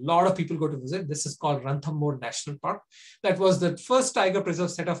a lot of people go to visit. This is called Ranthambore National Park. That was the first tiger preserve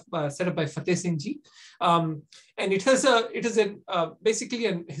set up by Fateh Singh Ji. And it is basically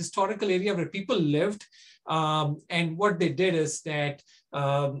a historical area where people lived. And what they did is that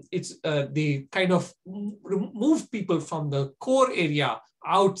they kind of moved people from the core area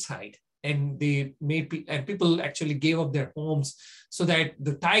outside. and they made and people actually gave up their homes so that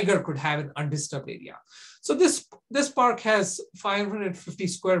the tiger could have an undisturbed area. So this park has 550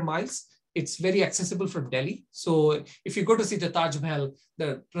 square miles. It's very accessible from Delhi. So if you go to see the Taj Mahal,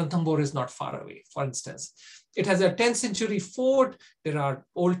 the Ranthambore is not far away, for instance. It has a 10th century fort. There are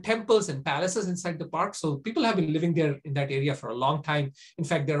old temples and palaces inside the park. So people have been living there in that area for a long time. In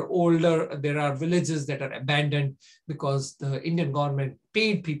fact, there are villages that are abandoned because the Indian government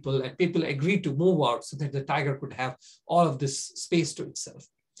paid people and people agreed to move out so that the tiger could have all of this space to itself.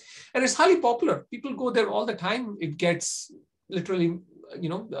 And it's highly popular. People go there all the time. It gets literally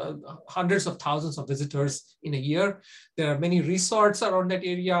hundreds of thousands of visitors in a year. There are many resorts around that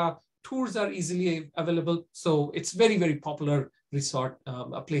area. Tours are easily available. So it's very, very popular resort,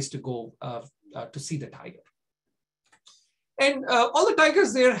 a place to go to see the tiger. And all the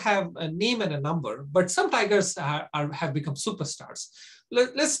tigers there have a name and a number, but some tigers have become superstars.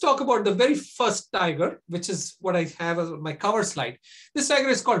 Let's talk about the very first tiger, which is what I have as my cover slide. This tiger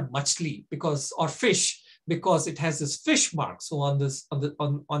is called Machli or fish, because it has this fish mark. So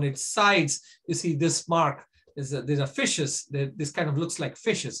on its sides, you see this mark. There are fishes. This kind of looks like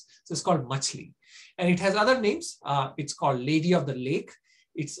fishes. So it's called Machli. And it has other names. It's called Lady of the Lake.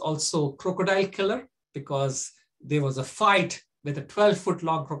 It's also crocodile killer, because there was a fight with a 12-foot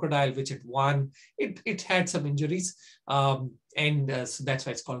long crocodile, which it won. It had some injuries. So that's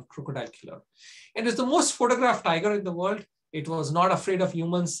why it's called crocodile killer. And it's the most photographed tiger in the world. It was not afraid of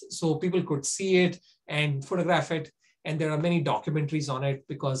humans, so people could see it and photograph it. And there are many documentaries on it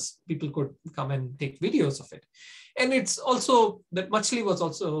because people could come and take videos of it. And it's also that Machli was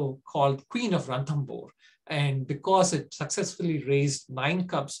also called Queen of Ranthambore. And because it successfully raised 9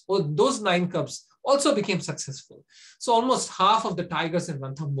 cubs, those 9 cubs also became successful. So almost half of the tigers in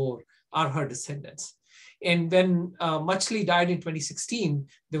Ranthambore are her descendants. And when Machli died in 2016,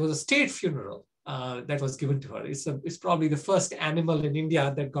 there was a state funeral that was given to her. It's probably the first animal in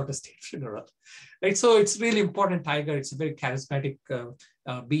India that got a state funeral, right? So it's really important tiger. It's a very charismatic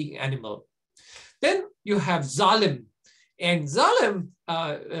animal. Then you have Zalim, and Zalim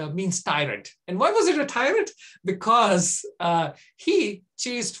means tyrant. And why was it a tyrant? Because he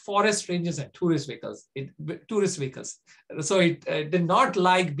chased forest rangers and tourist vehicles. So it did not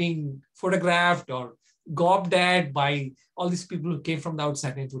like being photographed or gawped at by all these people who came from the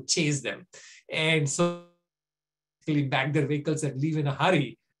outside and would chase them. And so they back their vehicles and leave in a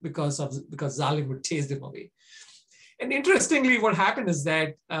hurry because Zalim would chase them away. And interestingly, what happened is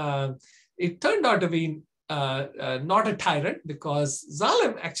that it turned out to be not a tyrant, because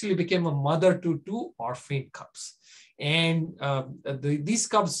Zalim actually became a mother to 2 orphan cubs. And these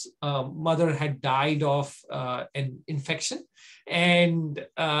cubs' mother had died of an infection. And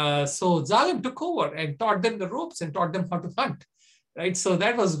so Zalim took over and taught them the ropes and taught them how to hunt. Right. So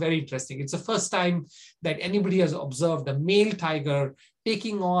that was very interesting. It's the first time that anybody has observed a male tiger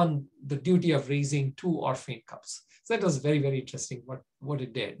taking on the duty of raising 2 orphan cubs. So that was very, very interesting what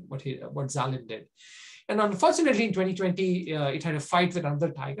it did, what Zalim did. And unfortunately, in 2020, it had a fight with another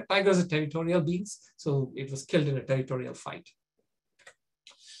tiger. Tigers are territorial beings, so it was killed in a territorial fight.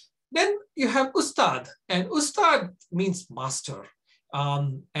 Then you have Ustad, and Ustad means master.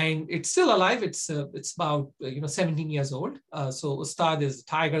 And it's still alive. It's about 17 years old. So Ustad is a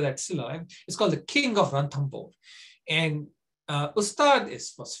tiger that's still alive. It's called the King of Ranthambore. And Ustad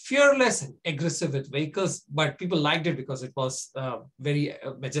was fearless and aggressive with vehicles, but people liked it because it was very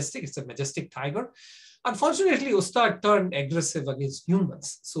majestic. It's a majestic tiger. Unfortunately, Ustad turned aggressive against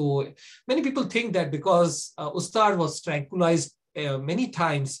humans. So many people think that because Ustad was tranquilized many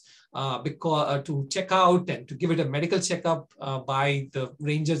times to check out and to give it a medical checkup by the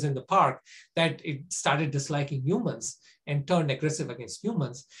rangers in the park, that it started disliking humans and turned aggressive against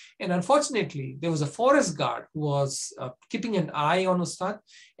humans. And unfortunately, there was a forest guard who was keeping an eye on Ustad.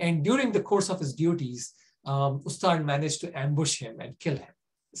 And during the course of his duties, Ustad managed to ambush him and kill him.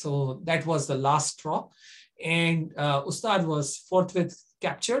 So that was the last straw. And Ustad was forthwith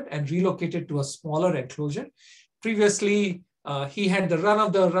captured and relocated to a smaller enclosure. Previously, he had the run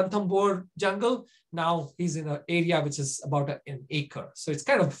of the Ranthambore jungle. Now he's in an area which is about an acre. So it's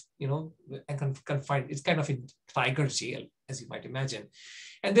kind of, confined. It's kind of in tiger jail, as you might imagine.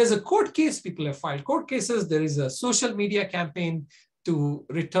 And there's a court case people have filed. Court cases, there is a social media campaign to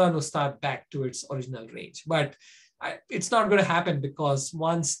return Ustad back to its original range. But it's not going to happen, because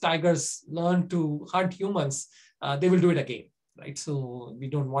once tigers learn to hunt humans, they will do it again, right? So we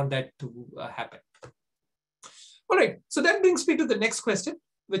don't want that to happen. All right, so that brings me to the next question,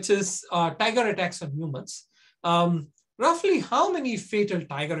 which is tiger attacks on humans. Roughly how many fatal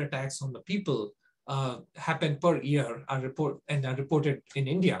tiger attacks on the people happen per year are reported in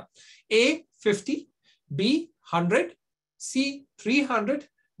India. A, 50, B, 100, C, 300,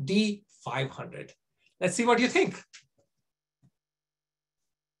 D, 500. Let's see what you think.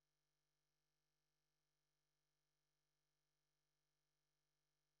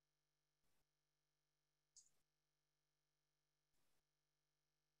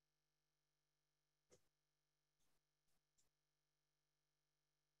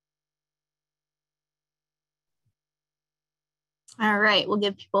 All right, we'll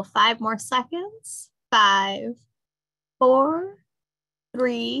give people 5 more seconds. 5, 4,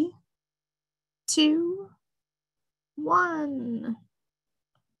 3, 2, 1.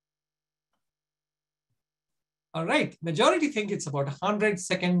 All right, majority think it's about 100,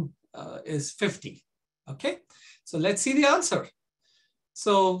 second is 50. Okay, so let's see the answer.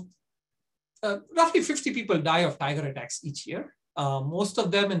 So roughly 50 people die of tiger attacks each year. Most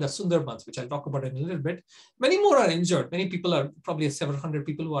of them in the Sundarbans, which I'll talk about in a little bit. Many more are injured. Many people are probably several hundred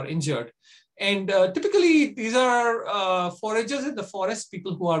people who are injured. And typically, these are foragers in the forest,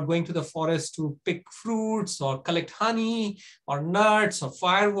 people who are going to the forest to pick fruits or collect honey or nuts or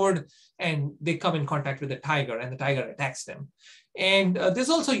firewood, and they come in contact with the tiger, and the tiger attacks them. And there's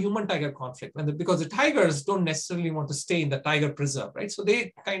also human-tiger conflict because the tigers don't necessarily want to stay in the tiger preserve, right? So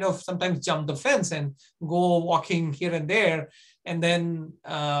they kind of sometimes jump the fence and go walking here and there, and then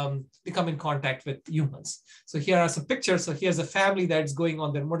they come in contact with humans. So here are some pictures. So here's a family that's going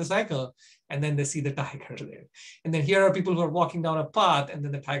on their motorcycle, and then they see the tiger there. And then here are people who are walking down a path, and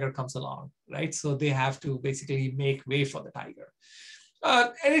then the tiger comes along, right? So they have to basically make way for the tiger.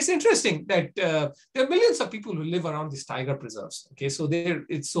 And it's interesting that there are millions of people who live around these tiger preserves. Okay, so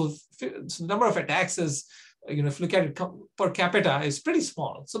the number of attacks is, if you look at it per capita, is pretty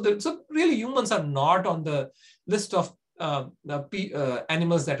small. So really humans are not on the list of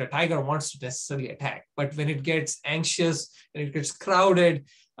animals that a tiger wants to necessarily attack. But when it gets anxious and it gets crowded,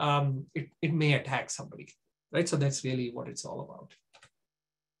 it may attack somebody, right? So that's really what it's all about.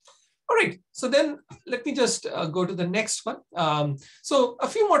 All right, so then let me just go to the next one. So a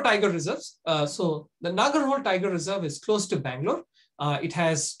few more tiger reserves. So the Nagarhole Tiger Reserve is close to Bangalore. It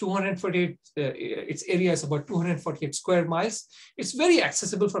has 248, its area is about 248 square miles. It's very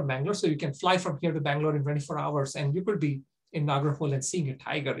accessible from Bangalore. So you can fly from here to Bangalore in 24 hours and you could be in Nagarhole and seeing a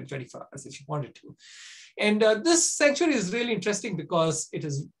tiger in 24 hours if you wanted to. And this sanctuary is really interesting because it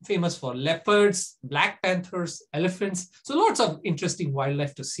is famous for leopards, black panthers, elephants. So lots of interesting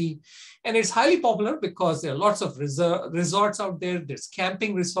wildlife to see. And it's highly popular because there are lots of resorts out there. There's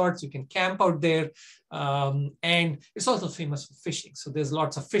camping resorts. You can camp out there. And it's also famous for fishing. So there's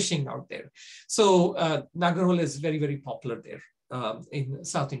lots of fishing out there. So Nagarhole is very, very popular there in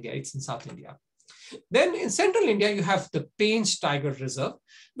South India. It's in South India. Then in central India, you have the Pench Tiger Reserve,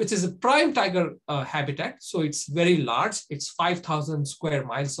 which is a prime tiger habitat. So it's very large. It's 5,000 square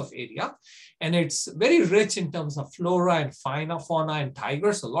miles of area. And it's very rich in terms of flora and fauna and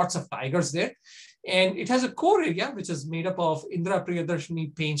tigers. So lots of tigers there. And it has a core area, which is made up of Indira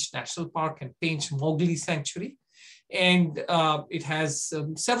Priyadarshini Pench National Park and Pench Mowgli Sanctuary. And it has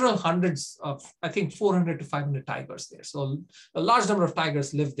several hundreds of, I think, 400 to 500 tigers there. So a large number of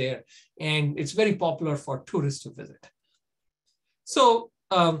tigers live there, and it's very popular for tourists to visit. So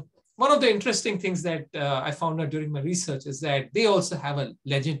one of the interesting things that I found out during my research is that they also have a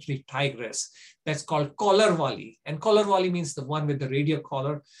legendary tigress that's called Collarwali. And Collarwali means the one with the radio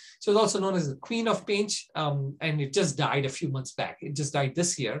collar. So it's also known as the Queen of Pench, and it just died a few months back. It just died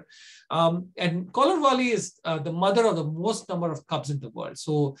this year. And Collarwali is the mother of the most number of cubs in the world.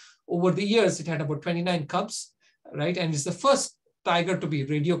 So over the years, it had about 29 cubs, right? And it's the first tiger to be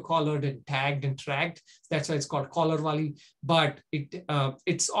radio collared and tagged and tracked. That's why it's called Collarwali. But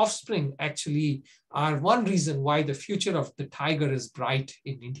its offspring actually are one reason why the future of the tiger is bright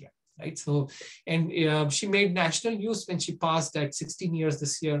in India. Right. So, and she made national news when she passed at 16 years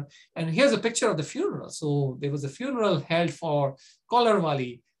this year. And here's a picture of the funeral. So there was a funeral held for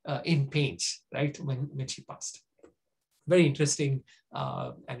Collarwali in Pench, right, when she passed. Very interesting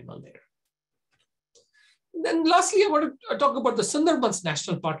animal there. And then lastly, I want to talk about the Sundarbans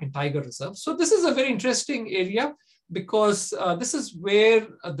National Park and Tiger Reserve. So this is a very interesting area because this is where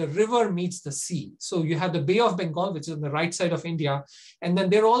the river meets the sea. So you have the Bay of Bengal, which is on the right side of India. And then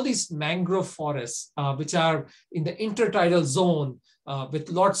there are all these mangrove forests, which are in the intertidal zone with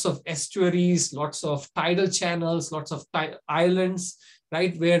lots of estuaries, lots of tidal channels, lots of islands,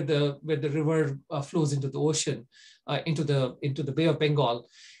 right, where the river flows into the ocean, into the Bay of Bengal.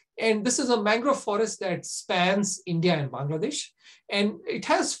 And this is a mangrove forest that spans India and Bangladesh. And it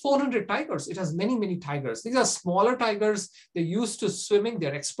has 400 tigers. It has many, many tigers. These are smaller tigers. They're used to swimming.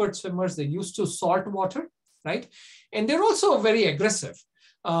 They're expert swimmers. They're used to salt water, right? And they're also very aggressive.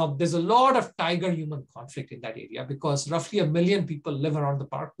 There's a lot of tiger-human conflict in that area because roughly 1 million people live around the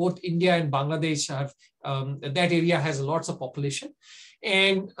park. Both India and Bangladesh have, that area has lots of population.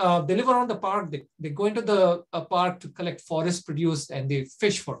 And they live around the park. They go into the park to collect forest produce and they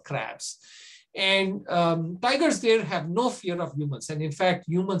fish for crabs. And tigers there have no fear of humans. And in fact,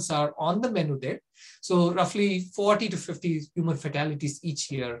 humans are on the menu there. So roughly 40 to 50 human fatalities each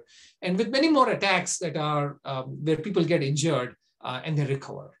year. And with many more attacks that are where people get injured and they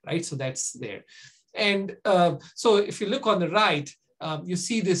recover, right? So that's there. And so if you look on the right, you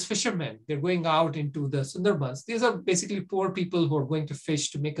see these fishermen, they're going out into the Sundarbans. These are basically poor people who are going to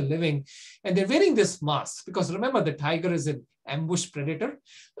fish to make a living. And they're wearing this mask because remember, the tiger is an ambush predator.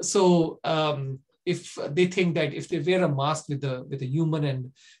 So if they think that if they wear a mask with a human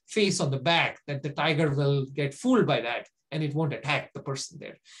and face on the back, that the tiger will get fooled by that and it won't attack the person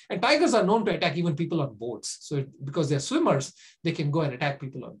there. And tigers are known to attack even people on boats. So because they're swimmers, they can go and attack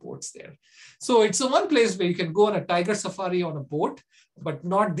people on boats there. So it's the one place where you can go on a tiger safari on a boat, but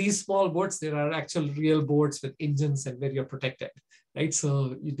not these small boats. There are actual real boats with engines and where you're protected, right?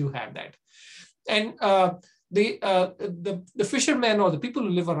 So you do have that. And the fishermen or the people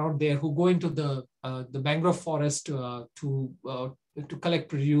who live around there who go into the mangrove forest to collect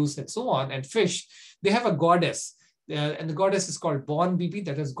produce and so on and fish, they have a goddess. And the goddess is called Bon Bibi,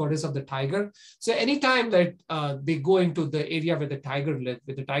 that is goddess of the tiger. So anytime that they go into the area where the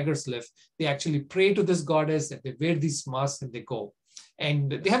tigers live, they actually pray to this goddess and they wear these masks and they go.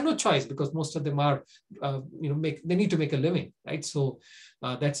 And they have no choice because most of them are, they need to make a living, right? So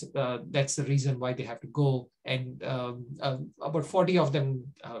that's the reason why they have to go. And about 40 of them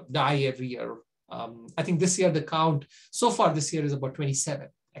die every year. I think this year the count so far this year is about 27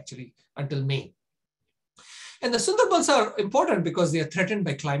 actually until May. And the Sundarbans are important because they are threatened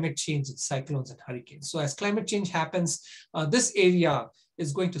by climate change and cyclones and hurricanes. So as climate change happens, this area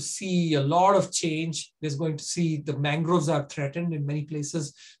is going to see a lot of change. There's going to see the mangroves are threatened in many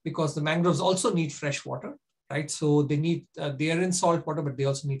places because the mangroves also need fresh water, right? So they are in salt water, but they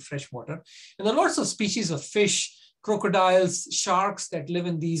also need fresh water. And there are lots of species of fish, crocodiles, sharks that live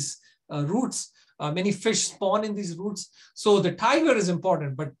in these roots. Many fish spawn in these roots. So the tiger is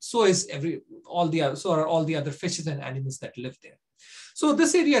important, but so are all the other fishes and animals that live there. So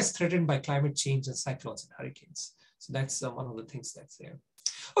this area is threatened by climate change and cyclones and hurricanes. So that's one of the things that's there.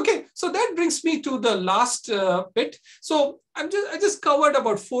 Okay, so that brings me to the last bit. So I just covered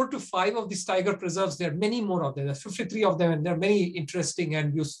about 4 to 5 of these tiger preserves. There are many more of them. There's 53 of them, and there are many interesting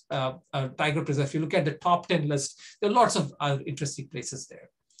and used tiger preserves. If you look at the top 10 list, there are lots of interesting places there.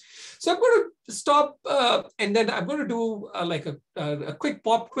 So I'm going to stop and then I'm going to do a quick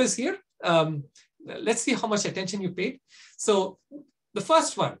pop quiz here. Let's see how much attention you paid. So the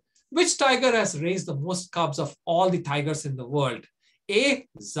first one, which tiger has raised the most cubs of all the tigers in the world? A,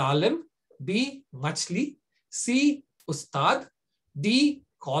 Zalim, B, Machli, C, Ustad, D,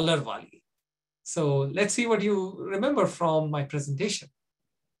 Collar Wali. So let's see what you remember from my presentation.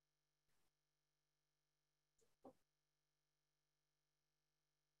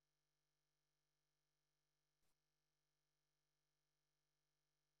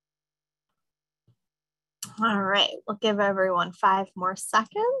 All right, we'll give everyone 5 more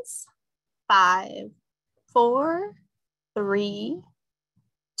seconds. 5, 4, 3,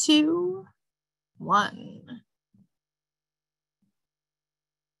 2, 1.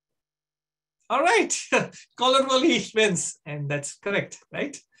 All right, Collar Wali wins, and that's correct,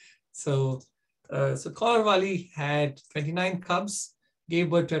 right? So, Collar Wali had 29 cubs, gave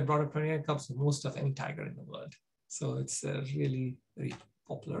birth to and brought up 29 cubs, the most of any tiger in the world. So it's really very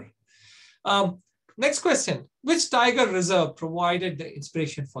popular. Next question, which tiger reserve provided the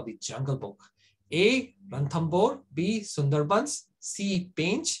inspiration for the Jungle Book? A, Ranthambore, B, Sundarbans, C,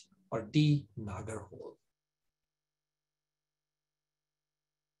 Pench, or D, Nagarhole?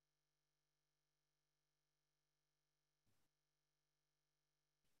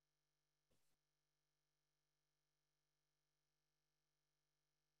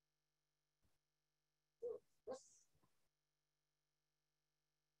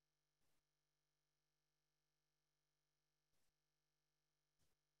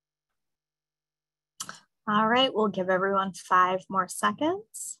 All right, we'll give everyone 5 more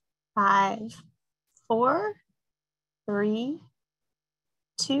seconds. 5, 4, 3,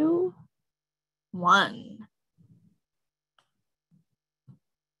 2, 1.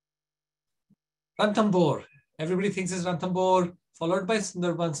 Ranthambore. Everybody thinks it's Ranthambore. followed by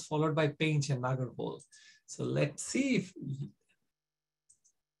Sundarbans, followed by Pench and Nagarhole. So let's see if,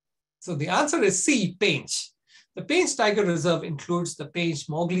 so the answer is C, Pench. The Pench Tiger Reserve includes the Pench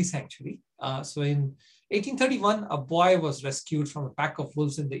Mowgli Sanctuary. So in 1831, a boy was rescued from a pack of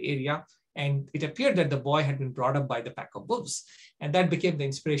wolves in the area, and it appeared that the boy had been brought up by the pack of wolves. And that became the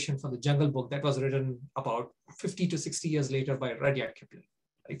inspiration for the Jungle Book that was written about 50 to 60 years later by Rudyard Kipling.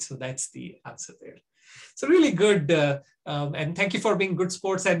 Right? So that's the answer there. So really good, and thank you for being good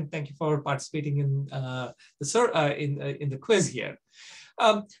sports, and thank you for participating in the quiz here.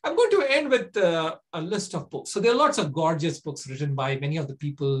 I'm going to end with a list of books. So there are lots of gorgeous books written by many of the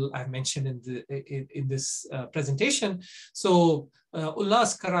people I've mentioned in this presentation. So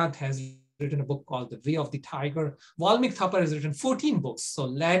Ullas Karant has written a book called The Way of the Tiger. Valmik Thapar has written 14 books. So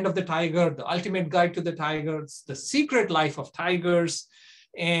Land of the Tiger, The Ultimate Guide to the Tigers, The Secret Life of Tigers,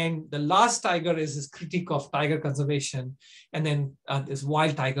 and The Last Tiger is his critique of tiger conservation. And then there's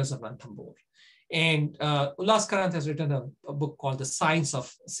Wild Tigers of Ranthambore. And Ullas Karant has written a book called The Science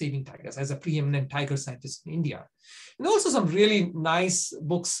of Saving Tigers as a preeminent tiger scientist in India. And also some really nice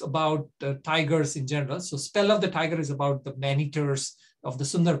books about tigers in general. So Spell of the Tiger is about the man-eaters of the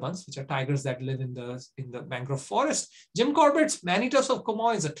Sundarbans, which are tigers that live in the mangrove forest. Jim Corbett's Man-Eaters of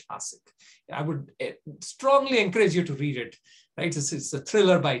Kumaon is a classic. I would strongly encourage you to read it. Right? It's a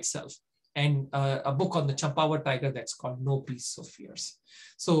thriller by itself. And a book on the Champawat tiger that's called No Peace So Fierce.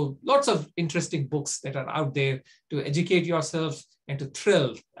 So lots of interesting books that are out there to educate yourself and to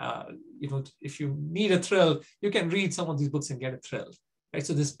thrill. If you need a thrill, you can read some of these books and get a thrill. Right?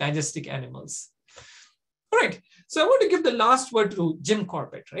 So these majestic animals. All right. So I want to give the last word to Jim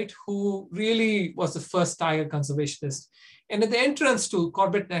Corbett, right, who really was the first tiger conservationist. And at the entrance to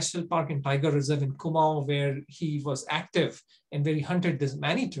Corbett National Park and Tiger Reserve in Kumaon, where he was active and where he hunted these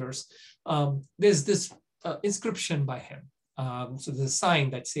man-eaters, there's this inscription by him. So there's a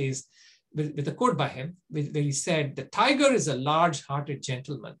sign that says, with a quote by him, where he said, "The tiger is a large-hearted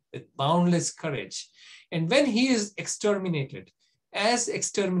gentleman with boundless courage. And when he is exterminated, as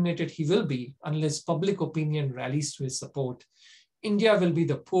exterminated he will be unless public opinion rallies to his support, India will be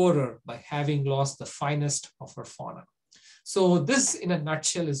the poorer by having lost the finest of her fauna." So this, in a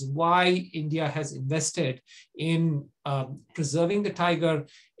nutshell, is why India has invested in preserving the tiger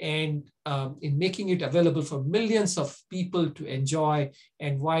and in making it available for millions of people to enjoy,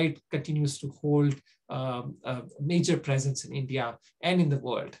 and why it continues to hold a major presence in India and in the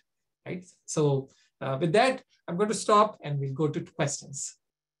world. Right? So with that, I'm going to stop and we'll go to questions.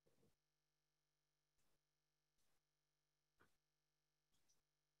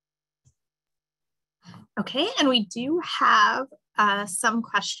 Okay, and we do have some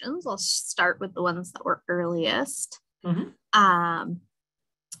questions. I'll start with the ones that were earliest. Mm-hmm.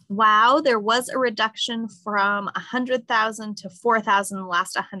 Wow, there was a reduction from 100,000 to 4,000 in the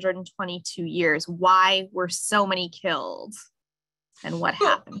last 122 years. Why were so many killed? And what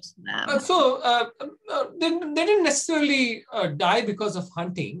happened to them? They didn't necessarily die because of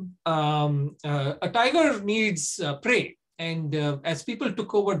hunting. A tiger needs prey. And as people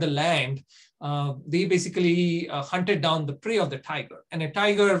took over the land, they basically hunted down the prey of the tiger. And a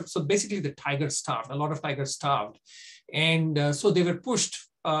tiger, so basically the tiger starved. A lot of tigers starved. And so they were pushed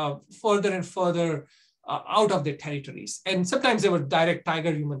further and further out of their territories. And sometimes there was direct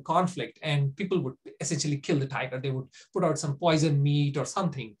tiger-human conflict, and people would essentially kill the tiger. They would put out some poison meat or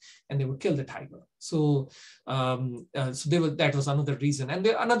something, and they would kill the tiger. So, that was another reason. And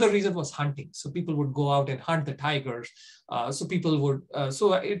another reason was hunting. So people would go out and hunt the tigers. So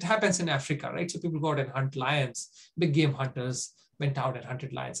it happens in Africa, right? So people go out and hunt lions. Big game hunters went out and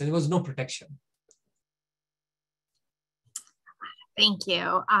hunted lions, and there was no protection. Thank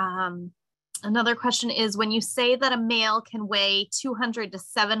you. Another question is, when you say that a male can weigh 200 to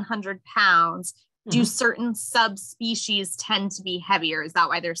 700 pounds, do certain subspecies tend to be heavier? Is that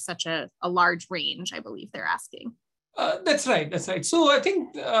why there's such a large range, I believe they're asking? That's right. So I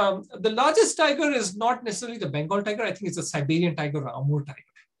think the largest tiger is not necessarily the Bengal tiger. I think it's a Siberian tiger or Amur tiger.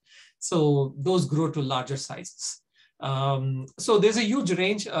 So those grow to larger sizes. So there's a huge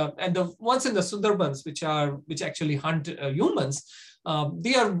range. And the ones in the Sundarbans, which actually hunt humans,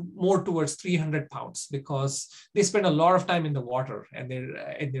 they are more towards 300 pounds because they spend a lot of time in the water and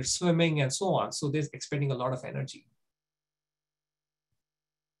they're swimming and so on. So they're expending a lot of energy.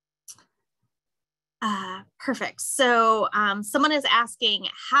 Perfect. So someone is asking,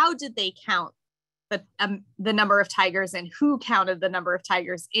 how did they count the number of tigers, and who counted the number of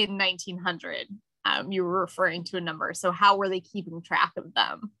tigers in 1900? You were referring to a number. So how were they keeping track of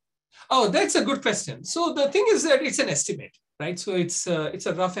them? Oh, that's a good question. So the thing is that it's an estimate, right? So it's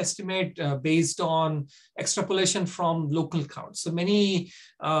a rough estimate based on extrapolation from local counts. So India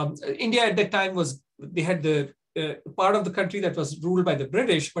at that time they had the part of the country that was ruled by the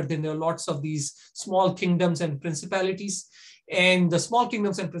British, but then there are lots of these small kingdoms and principalities. And the small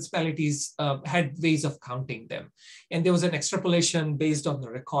kingdoms and principalities had ways of counting them. And there was an extrapolation based on the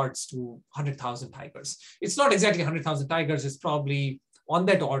records to 100,000 tigers. It's not exactly 100,000 tigers, it's probably on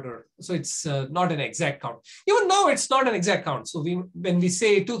that order. So it's not an exact count. Even now, it's not an exact count. So when we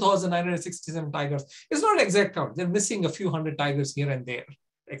say 2,967 tigers, it's not an exact count. They're missing a few hundred tigers here and there,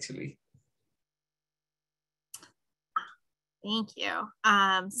 actually. Thank you.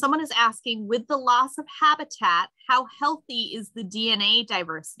 Someone is asking, with the loss of habitat, how healthy is the DNA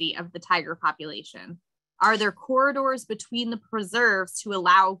diversity of the tiger population? Are there corridors between the preserves to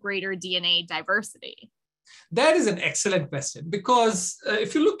allow greater DNA diversity? That is an excellent question, because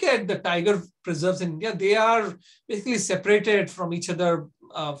if you look at the tiger preserves in India, they are basically separated from each other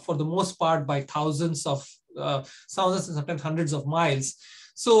for the most part by thousands and sometimes hundreds of miles.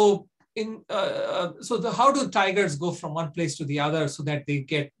 So how do tigers go from one place to the other so that they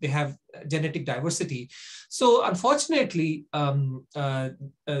have genetic diversity? So unfortunately,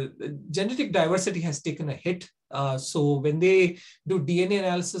 genetic diversity has taken a hit. So when they do DNA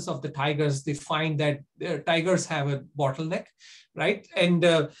analysis of the tigers, they find that tigers have a bottleneck, right? And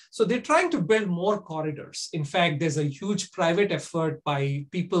so they're trying to build more corridors. In fact, there's a huge private effort by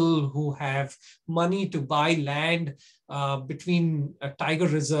people who have money to buy land between tiger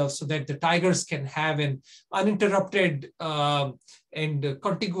reserves so that the tigers can have an uninterrupted and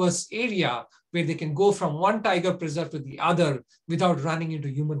contiguous area where they can go from one tiger preserve to the other without running into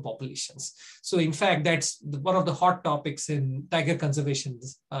human populations. So in fact, that's one of the hot topics in tiger conservation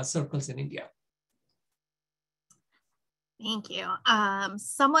circles in India. Thank you.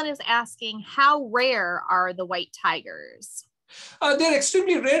 Someone is asking, how rare are the white tigers? They're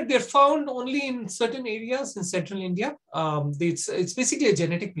extremely rare. They're found only in certain areas in central India. It's basically a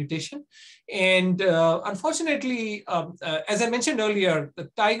genetic mutation. And unfortunately, as I mentioned earlier, the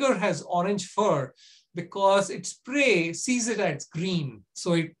tiger has orange fur because its prey sees it as green.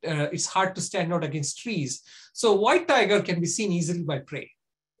 So it's hard to stand out against trees. So white tiger can be seen easily by prey,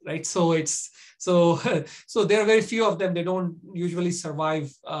 right? So so there are very few of them. They don't usually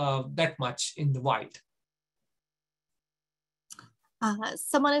survive that much in the wild.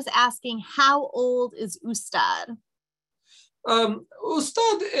 Someone is asking, how old is Ustad?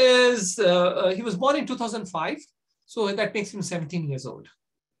 Ustad is, he was born in 2005. So that makes him 17 years old.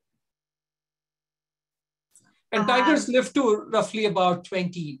 And tigers live to roughly about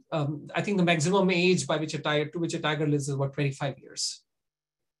 20. I think the maximum age by which a tiger lives is about 25 years.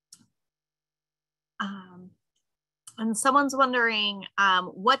 And someone's wondering,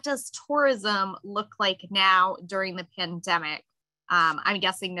 what does tourism look like now during the pandemic? I'm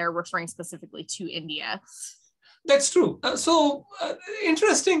guessing they're referring specifically to India. That's true.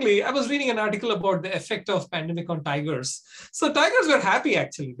 Interestingly, I was reading an article about the effect of pandemic on tigers. So tigers were happy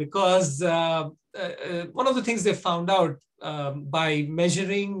actually because one of the things they found out by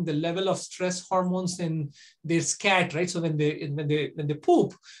measuring the level of stress hormones in their scat, right? So when they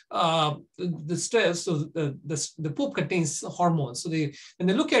poop, the stress, so the poop contains hormones. So when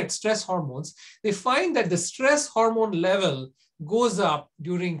they look at stress hormones, they find that the stress hormone level goes up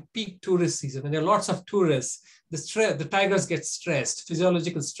during peak tourist season. When there are lots of tourists, the tigers get stressed,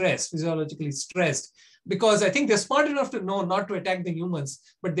 physiologically stressed, because I think they're smart enough to know not to attack the humans,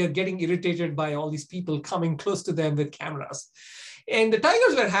 but they're getting irritated by all these people coming close to them with cameras. And the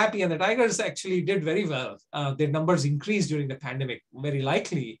tigers were happy, and the tigers actually did very well. Their numbers increased during the pandemic, very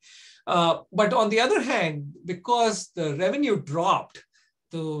likely. But on the other hand, because the revenue dropped,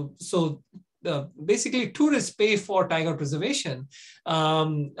 basically tourists pay for tiger preservation.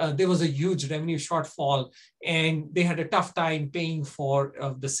 There was a huge revenue shortfall, and they had a tough time paying for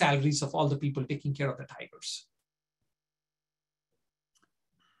the salaries of all the people taking care of the tigers.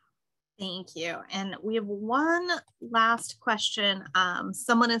 Thank you. And we have one last question.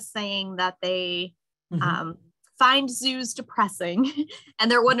 Someone is saying that they find zoos depressing, and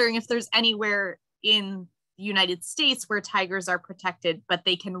they're wondering if there's anywhere in the United States where tigers are protected, but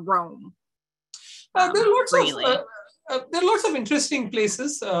they can roam. There are lots of interesting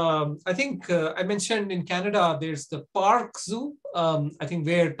places. I think I mentioned in Canada, there's the Park Zoo, I think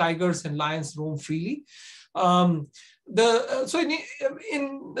where tigers and lions roam freely. In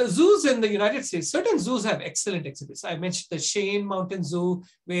the zoos in the United States, certain zoos have excellent exhibits. I mentioned the Cheyenne Mountain Zoo,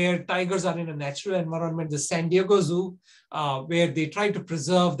 where tigers are in a natural environment, the San Diego Zoo, where they try to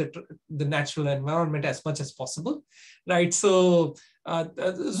preserve the natural environment as much as possible, right? So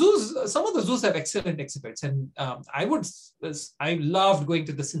zoos, some of the zoos have excellent exhibits, and I loved going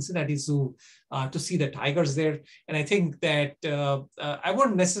to the Cincinnati Zoo to see the tigers there. And I think that I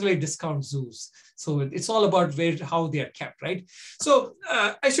wouldn't necessarily discount zoos. So it's all about how they are kept, right? So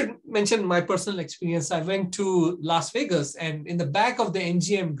I should mention my personal experience. I went to Las Vegas, and in the back of the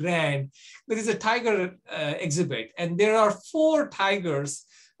MGM Grand, there is a tiger exhibit, and there are 4 tigers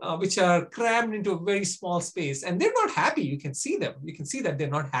which are crammed into a very small space, and they're not happy. You can see them. You can see that they're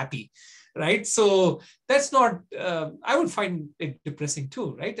not happy, right? So that's not, I would find it depressing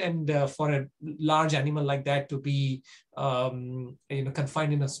too, right? And for a large animal like that to be,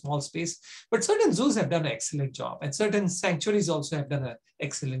 confined in a small space. But certain zoos have done an excellent job, and certain sanctuaries also have done an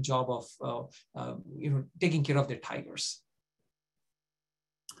excellent job of, taking care of their tigers.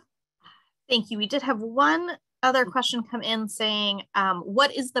 Thank you. We did have one other question come in saying,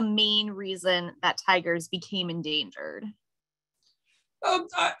 what is the main reason that tigers became endangered?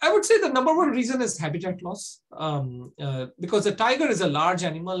 I would say the number one reason is habitat loss, because the tiger is a large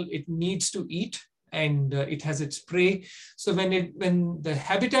animal. It needs to eat, and it has its prey. So when the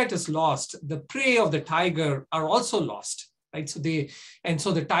habitat is lost, the prey of the tiger are also lost, right? So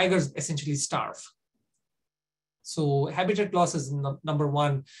the tigers essentially starve. So habitat loss is number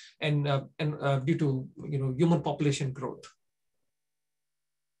one, and due to human population growth.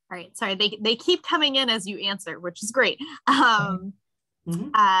 All right, sorry, they keep coming in as you answer, which is great.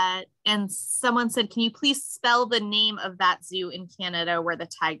 And someone said, can you please spell the name of that zoo in Canada where the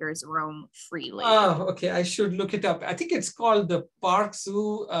tigers roam freely? Oh, okay, I should look it up. I think it's called the Park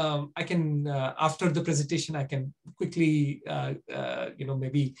Zoo. I can, after the presentation, I can quickly,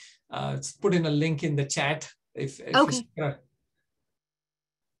 maybe put in a link in the chat. If okay. Yeah.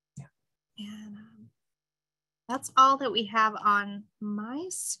 And that's all that we have on my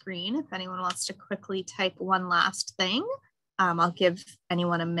screen. If anyone wants to quickly type one last thing, I'll give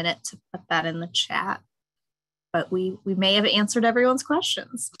anyone a minute to put that in the chat. But we may have answered everyone's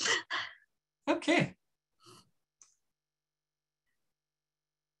questions. Okay.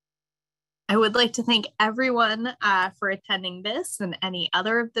 I would like to thank everyone for attending this and any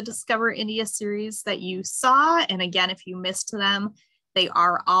other of the Discover India series that you saw. And again, if you missed them, they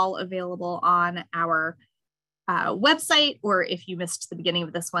are all available on our website, or if you missed the beginning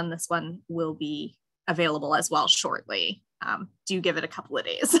of this one will be available as well shortly. Do give it a couple of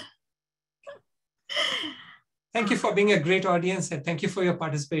days. Thank you for being a great audience, and thank you for your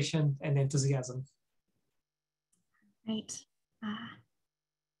participation and enthusiasm. Right.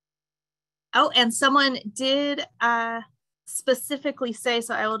 Oh, and someone did specifically say,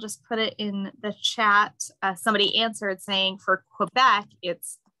 so I will just put it in the chat. Somebody answered saying for Quebec,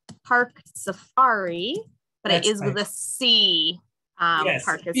 it's Parc Safari, but it is right. With a C. Yes,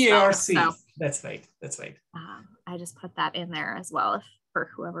 Park is PARC. So, that's right. That's right. I just put that in there as well for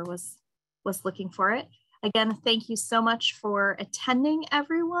whoever was looking for it. Again, thank you so much for attending,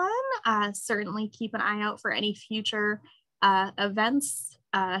 everyone. Certainly keep an eye out for any future events,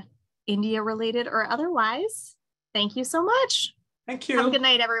 India related or otherwise. Thank you so much. Thank you. Have a good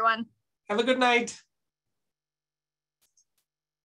night, everyone. Have a good night.